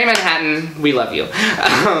 Cherry Manhattan, we love you.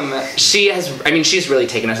 She's really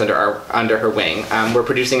taken us under her wing. We're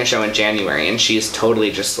producing a show in January, and she's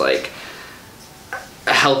totally just like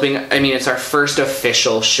helping. I mean, it's our first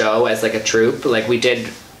official show as like a troupe. Like we did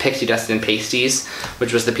Pixie Dust and Pasties,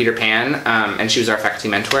 which was the Peter Pan, and she was our faculty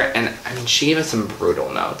mentor, and I mean, she gave us some brutal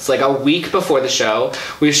notes. Like a week before the show,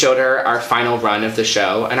 we showed her our final run of the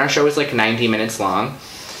show, and our show was like 90 minutes long,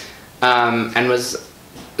 and was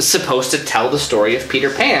supposed to tell the story of Peter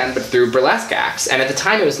Pan, but through burlesque acts, and at the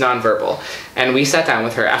time it was nonverbal, and we sat down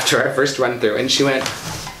with her after our first run through, and she went,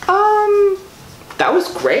 that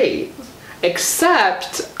was great,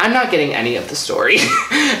 except I'm not getting any of the story.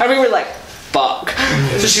 And we were like, fuck.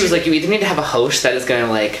 So she was like, you either need to have a host that is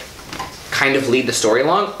gonna like kind of lead the story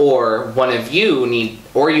along, or one of you need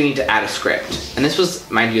to add a script. And this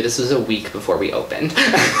was, mind you, this was a week before we opened.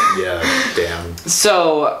 Yeah, damn.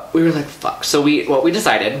 So we were like, fuck. So we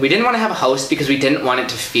decided, we didn't want to have a host because we didn't want it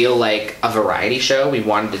to feel like a variety show. We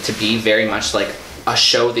wanted it to be very much like a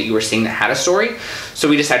show that you were seeing that had a story. So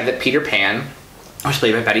we decided that Peter Pan, which was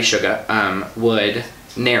played by Betty Sugar, would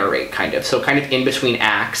narrate kind of. So kind of in between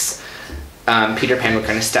acts, Peter Pan would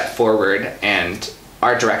kind of step forward, and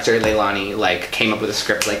our director Leilani like came up with a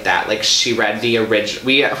script like that. Like she read the original.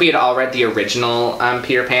 We had all read the original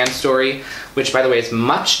Peter Pan story, which by the way is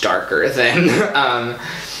much darker than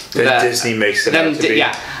Disney makes it out to be.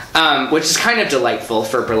 Yeah, which is kind of delightful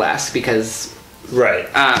for burlesque because. Right.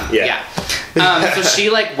 Yeah. So she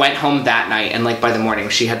like went home that night, and like by the morning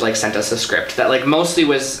she had like sent us a script that like mostly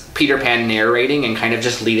was Peter Pan narrating and kind of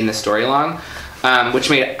just leading the story along. Which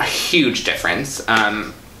made a huge difference.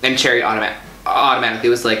 And Cherry automatically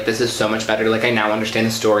was like, this is so much better. Like, I now understand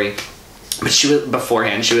the story. But she was,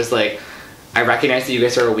 beforehand, she was like, I recognize that you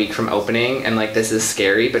guys are a week from opening, and like, this is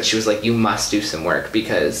scary. But she was like, you must do some work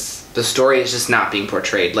because the story is just not being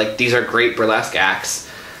portrayed. Like, these are great burlesque acts.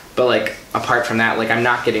 But like, apart from that, like, I'm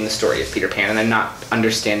not getting the story of Peter Pan, and I'm not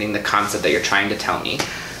understanding the concept that you're trying to tell me.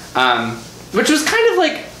 Which was kind of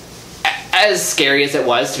like, as scary as it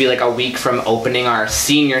was to be like a week from opening our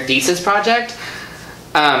senior thesis project,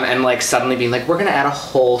 and like suddenly being like, we're gonna add a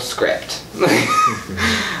whole script.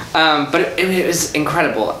 But it was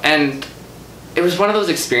incredible, and it was one of those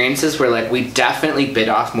experiences where like we definitely bit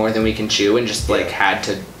off more than we can chew and just like had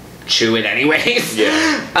to chew it anyways.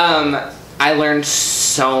 Yeah. I learned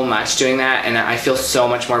so much doing that, and I feel so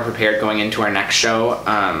much more prepared going into our next show.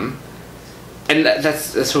 And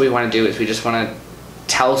that's what we want to do, is we just want to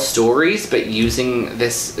tell stories, but using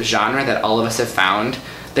this genre that all of us have found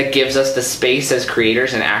that gives us the space as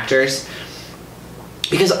creators and actors,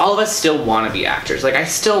 because all of us still want to be actors. Like, I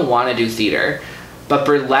still want to do theater, but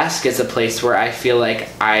burlesque is a place where I feel like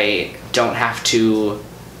I don't have to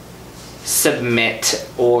submit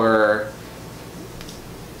or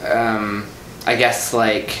I guess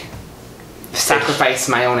like sacrifice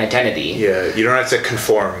my own identity. Yeah, you don't have to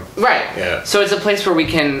conform. Right. Yeah. So it's a place where we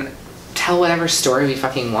can tell whatever story we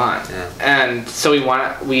fucking want. Yeah. And so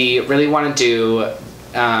we really want to do,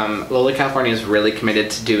 Lola California is really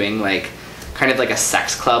committed to doing like kind of like a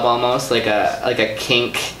sex club almost, like a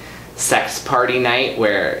kink sex party night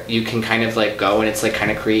where you can kind of like go and it's like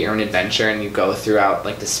kind of create your own adventure, and you go throughout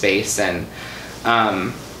like the space and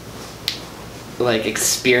like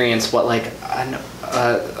experience what like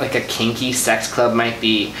a kinky sex club might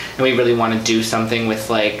be. And we really want to do something with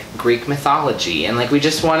like Greek mythology, and like we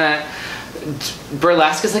just want to,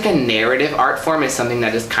 burlesque is like a narrative art form, is something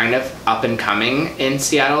that is kind of up and coming in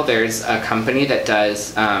Seattle. There's a company that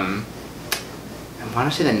does I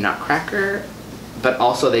want to say the Nutcracker, but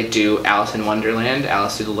also they do Alice in Wonderland,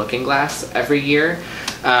 Alice Through the Looking Glass every year.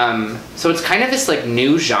 So it's kind of this like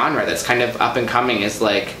new genre that's kind of up and coming. Is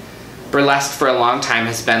like burlesque for a long time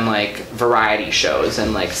has been like variety shows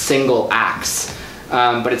and like single acts,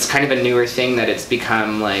 but it's kind of a newer thing that it's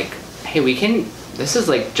become like, hey, this is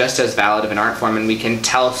like just as valid of an art form, and we can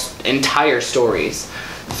tell entire stories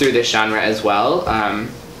through this genre as well.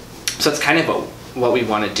 So it's kind of what we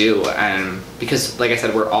want to do, because like I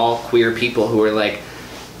said, we're all queer people who are like,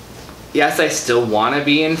 yes, I still want to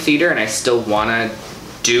be in theater and I still want to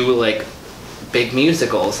do like big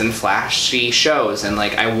musicals and flashy shows, and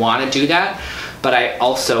like I want to do that, but I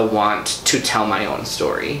also want to tell my own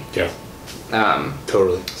story. Yeah.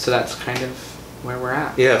 Totally. So that's kind of where we're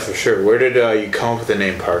at. Yeah, for sure. Where did you come up with the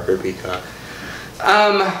name Parker Peacock?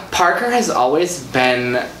 Parker has always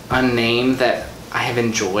been a name that I have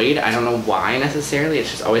enjoyed. I don't know why necessarily.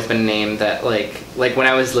 It's just always been a name that like when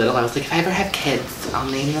I was little, I was like, if I ever have kids, I'll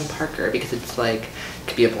name them Parker, because it's like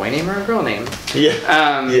could be a boy name or a girl name.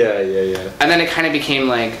 Yeah. Yeah. And then it kind of became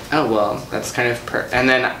like, oh well, that's kind of and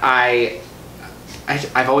then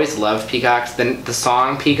I've always loved peacocks. The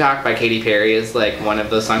song "Peacock" by Katy Perry is like one of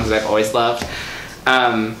those songs that I've always loved.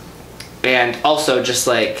 And also just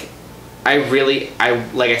like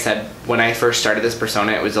like I said, when I first started this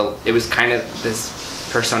persona, it was kind of this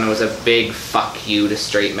persona was a big fuck you to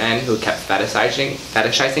straight men who kept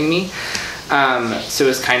fetishizing me. So it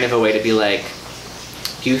was kind of a way to be like,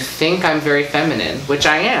 you think I'm very feminine, which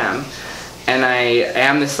I am, and I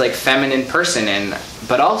am this like feminine person,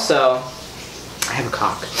 but also I have a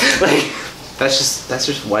cock. Like that's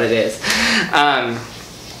just what it is.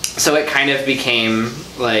 So it kind of became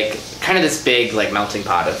like kind of this big like melting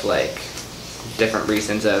pot of like different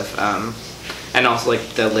reasons of and also like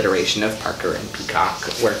the alliteration of Parker and Peacock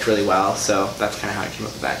worked really well. So that's kind of how I came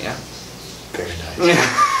up with that. Yeah. Very nice. Yeah.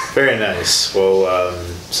 Very nice. Well,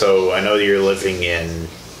 so I know that you're living in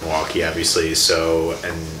Milwaukee, obviously. So,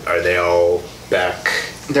 and are they all back?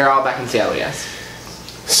 They're all back in Seattle. Yes.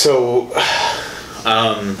 So,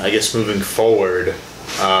 I guess moving forward,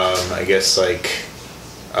 I guess like,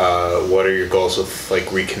 what are your goals with like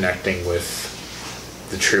reconnecting with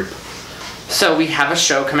the troupe? So we have a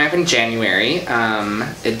show coming up in January.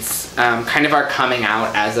 It's kind of our coming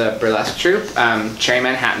out as a burlesque troupe. Cherry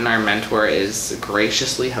Manhattan, our mentor, is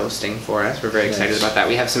graciously hosting for us. We're very excited about that.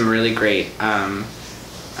 We have some really great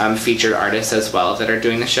featured artists as well that are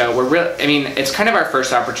doing the show. It's kind of our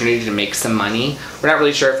first opportunity to make some money. We're not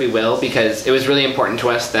really sure if we will, because it was really important to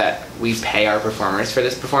us that we pay our performers for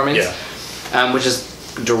this performance, which is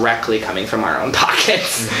directly coming from our own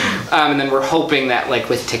pockets. And then we're hoping that like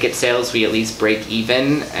with ticket sales we at least break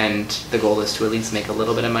even, and the goal is to at least make a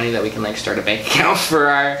little bit of money that we can like start a bank account for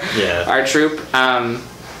our troupe.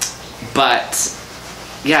 But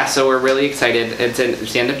yeah, so we're really excited. It's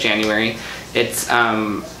the end of January. It's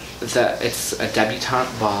a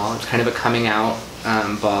debutante ball. It's kind of a coming out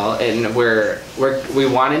ball, and we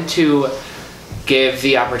wanted to give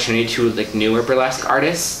the opportunity to like newer burlesque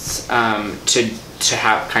artists to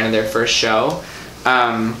have kind of their first show.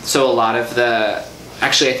 So a lot of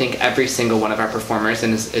actually I think every single one of our performers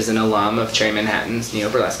is an alum of Cherry Manhattan's Neo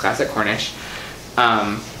Burlesque class at Cornish.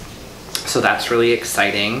 So that's really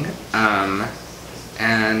exciting.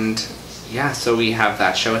 And yeah, so we have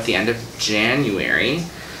that show at the end of January.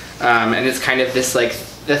 And it's kind of this like,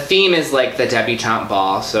 the theme is like the debutante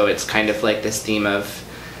ball, so it's kind of like this theme of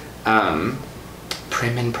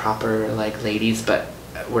prim and proper like ladies, but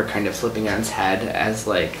we're kind of flipping on its head as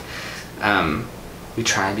like we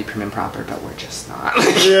try and be prim and proper, but we're just not.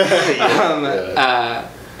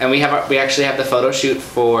 And we actually have the photo shoot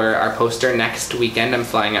for our poster next weekend. I'm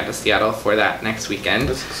flying out to Seattle for that next weekend.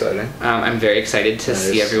 That's exciting. I'm very excited to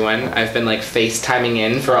see everyone. I've been like FaceTiming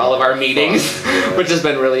in for all of our meetings, which has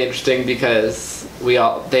been really interesting because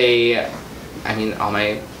all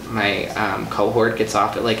my cohort gets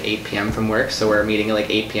off at like 8 p.m. from work, so we're meeting at like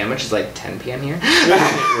 8 p.m., which is like 10 p.m. here.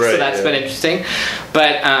 So that's been interesting.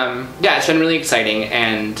 But yeah, it's been really exciting,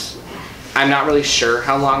 and I'm not really sure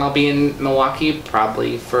how long I'll be in Milwaukee,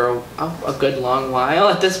 probably for a good long while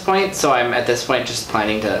at this point. So I'm at this point just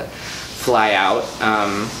planning to fly out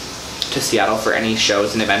to Seattle for any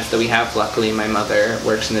shows and events that we have. Luckily, my mother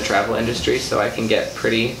works in the travel industry, so I can get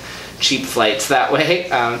pretty cheap flights that way.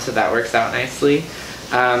 So that works out nicely.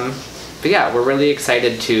 But yeah, we're really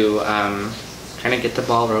excited to kind of get the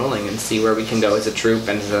ball rolling and see where we can go as a troupe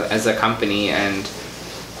and as a company, and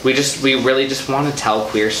we really just want to tell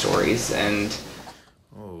queer stories. And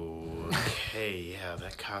okay, yeah,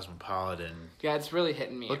 that Cosmopolitan. Yeah, it's really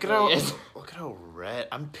hitting me. Look at how red.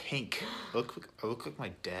 I'm pink. I look like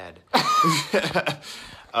my dad.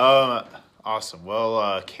 Awesome.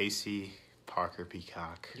 Well, Casey Parker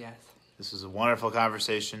Peacock. Yes. This was a wonderful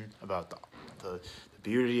conversation about the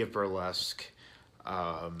beauty of burlesque,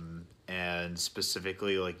 and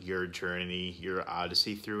specifically like your journey, your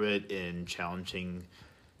odyssey through it in challenging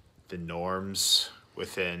the norms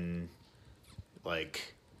within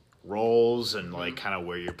like roles and like kind of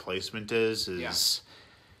where your placement is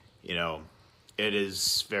you know, it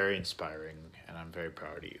is very inspiring, and I'm very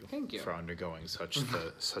proud of you. Thank you for undergoing such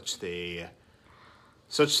the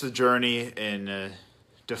journey in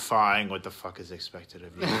defying what the fuck is expected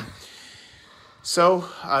of you. So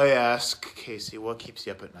I ask Casey, what keeps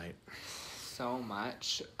you up at night? So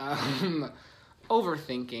much.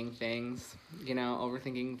 Overthinking things,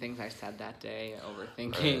 overthinking things I said that day,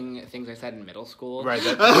 overthinking things I said in middle school. Right,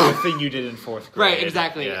 that's the thing you did in 4th grade. Right,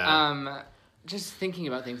 exactly. Yeah. Just thinking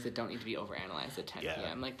about things that don't need to be overanalyzed at 10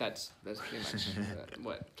 p.m. Like, that's pretty much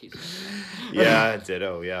what keeps me up. Yeah,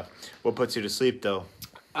 ditto, yeah. What puts you to sleep, though?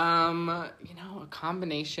 A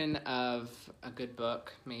combination of a good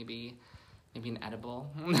book, maybe an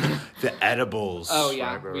edible. The edibles. Oh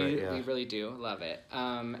yeah, Right, we really do love it.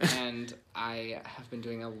 And I have been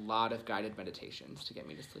doing a lot of guided meditations to get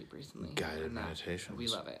me to sleep recently. Guided meditations. We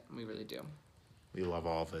love it. We really do. We love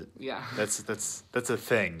all of it. Yeah. That's a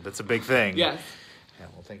thing. That's a big thing. Yes. Yeah,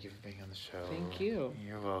 well, thank you for being on the show. Thank you.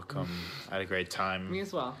 You're welcome. I had a great time. Me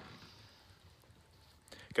as well.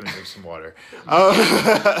 Gonna drink some water.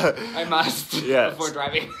 I must. Yes. Before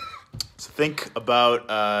driving. So think about,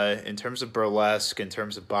 in terms of burlesque, in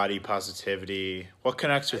terms of body positivity, what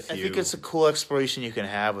connects with you? I think it's a cool exploration you can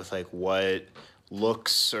have with, like, what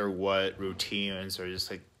looks or what routines or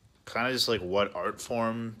just, like, kind of just, like, what art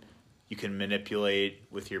form you can manipulate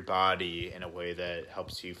with your body in a way that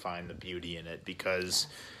helps you find the beauty in it. Because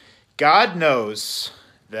God knows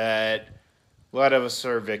that a lot of us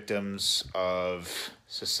are victims of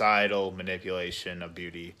societal manipulation of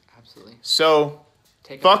beauty. Absolutely. So...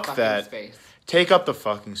 fuck that. Space. Take up the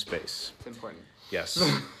fucking space. It's important. Yes.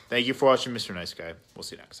 Thank you for watching Mr. Nice Guy. We'll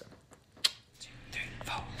see you next time.